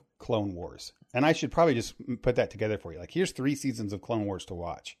of Clone Wars. And I should probably just put that together for you. Like, here's 3 seasons of Clone Wars to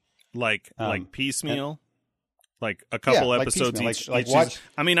watch. Like piecemeal? Like a couple episodes each. Like watch.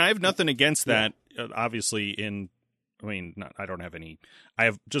 I mean, I have nothing against that. Obviously, I don't have any. I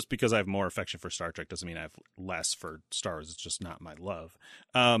have, just because I have more affection for Star Trek doesn't mean I have less for Star Wars. It's just not my love.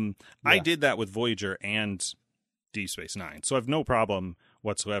 I did that with Voyager and Deep Space Nine, so I have no problem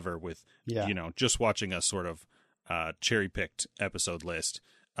whatsoever with just watching a sort of cherry picked episode list.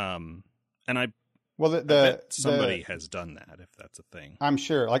 And I bet somebody has done that, if that's a thing. I'm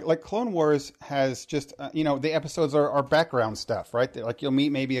sure. Like Clone Wars has just the episodes are background stuff, right? Like you'll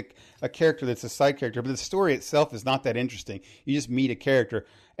meet maybe a character that's a side character, but the story itself is not that interesting. You just meet a character,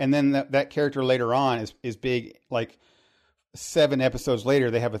 and then that character later on is big. Like 7 episodes later,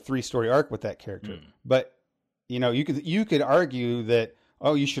 they have a 3-story arc with that character. But you could argue that,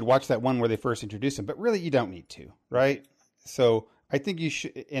 oh, you should watch that one where they first introduce him, but really you don't need to, right? So I think you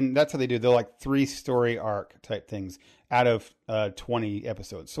should, and that's how they do. They're like 3-story arc type things out of 20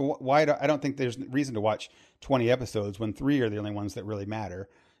 episodes. So I don't think there's reason to watch 20 episodes when 3 are the only ones that really matter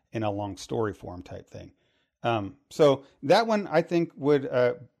in a long story form type thing. So that one I think would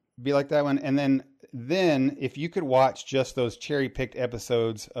be like that one. And then if you could watch just those cherry picked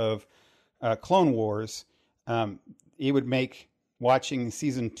episodes of Clone Wars, it would make watching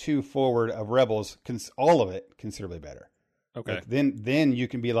season 2 forward of Rebels, all of it, considerably better. Okay. Like then you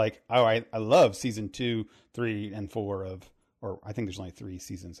can be like, oh, I love season 2, 3, and 4 or I think there's only 3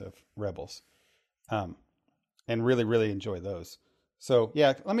 seasons of Rebels, and really, really enjoy those. So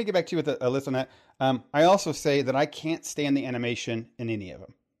yeah, let me get back to you with a list on that. I also say that I can't stand the animation in any of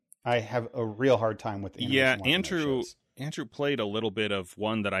them. I have a real hard time with the animation. Andrew played a little bit of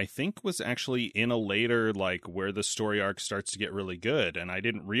one that I think was actually in a later, like where the story arc starts to get really good, and I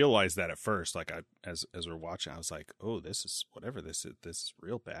didn't realize that at first. Like as we're watching, I was like, "Oh, this is whatever this is. This is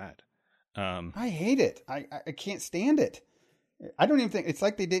real bad." I hate it. I can't stand it. I don't even think it's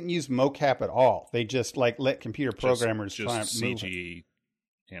like they didn't use mocap at all. They just like let computer programmers try and CG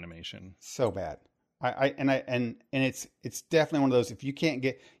animation. So bad. And it's definitely one of those, if you can't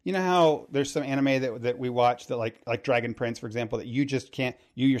get, you know how there's some anime that we watch that like Dragon Prince, for example, that you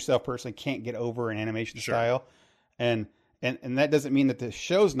yourself personally can't get over an animation style. And that doesn't mean that the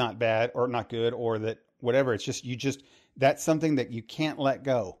show's not bad or not good or that whatever. It's just, that's something that you can't let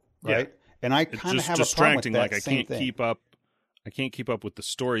go. Right. Yeah. And I kind of have a problem with that. Like I can't keep up with the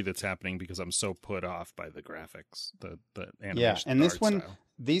story that's happening because I'm so put off by the graphics, the animation. Yeah. And this one, style.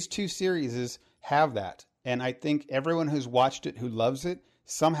 These 2 series have that. And I think everyone who's watched it, who loves it,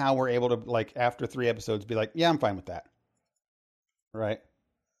 somehow we're able to, like, after 3 episodes, be like, yeah, I'm fine with that. Right.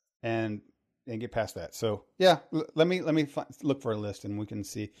 And get past that. So yeah, let me look for a list and we can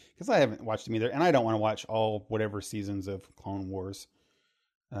see, because I haven't watched them either. And I don't want to watch all whatever seasons of Clone Wars.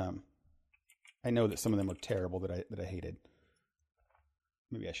 I know that some of them are terrible that I hated.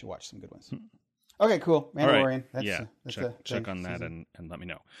 Maybe I should watch some good ones. Okay, cool. Mandalorian. Right. Check on that and let me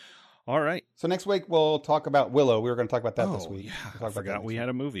know. All right. So next week we'll talk about Willow. We were going to talk about that this week. Yeah, I forgot we had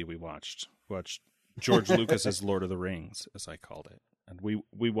a movie we watched. George Lucas's Lord of the Rings, as I called it, and we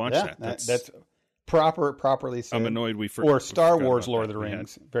watched that. That's properly said. I'm annoyed we forgot. Or Star Wars Lord of the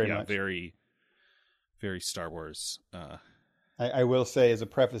Rings. Very much. Very, very Star Wars. I will say as a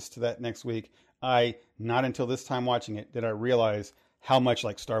preface to that next week, not until this time watching it did I realize how much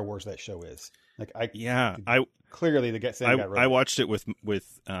like Star Wars that show is. Like clearly I watched it with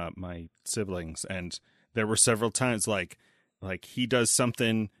my siblings, and there were several times like he does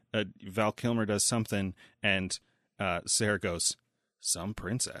something, Val Kilmer does something, and Sarah goes, "Some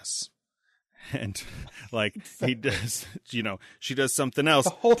princess," and like he does, she does something else,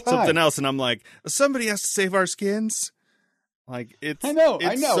 and I'm like, somebody has to save our skins. Like I know.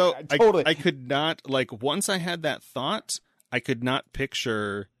 So, totally. I could not, like, once I had that thought, I could not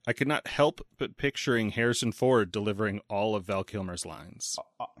help but picturing Harrison Ford delivering all of Val Kilmer's lines.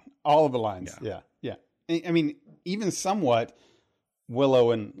 All of the lines. Yeah. I mean, even somewhat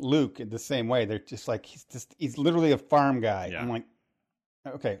Willow and Luke in the same way. They're just like, he's literally a farm guy. Yeah. I'm like,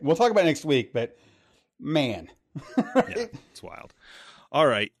 okay, we'll talk about it next week, but man. Yeah, it's wild. All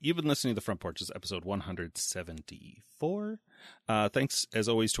right, you've been listening to The Front Porch. This is episode 174. Thanks, as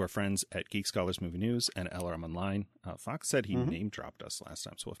always, to our friends at Geek Scholars Movie News and LRM Online. Fox said he name-dropped us last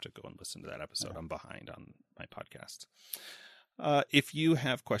time, so we'll have to go and listen to that episode. Yeah. I'm behind on my podcast. If you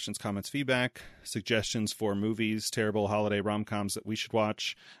have questions, comments, feedback, suggestions for movies, terrible holiday rom-coms that we should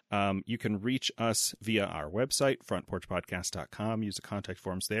watch, you can reach us via our website, frontporchpodcast.com. Use the contact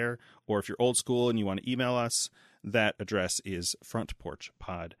forms there. Or if you're old school and you want to email us, that address is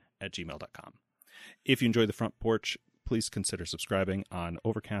frontporchpod@gmail.com. If you enjoy The Front Porch, please consider subscribing on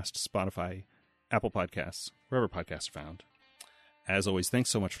Overcast, Spotify, Apple Podcasts, wherever podcasts are found. As always, thanks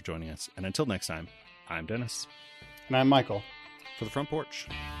so much for joining us. And until next time, I'm Dennis. And I'm Michael. For The Front Porch.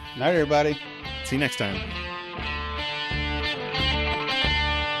 Night, everybody. See you next time.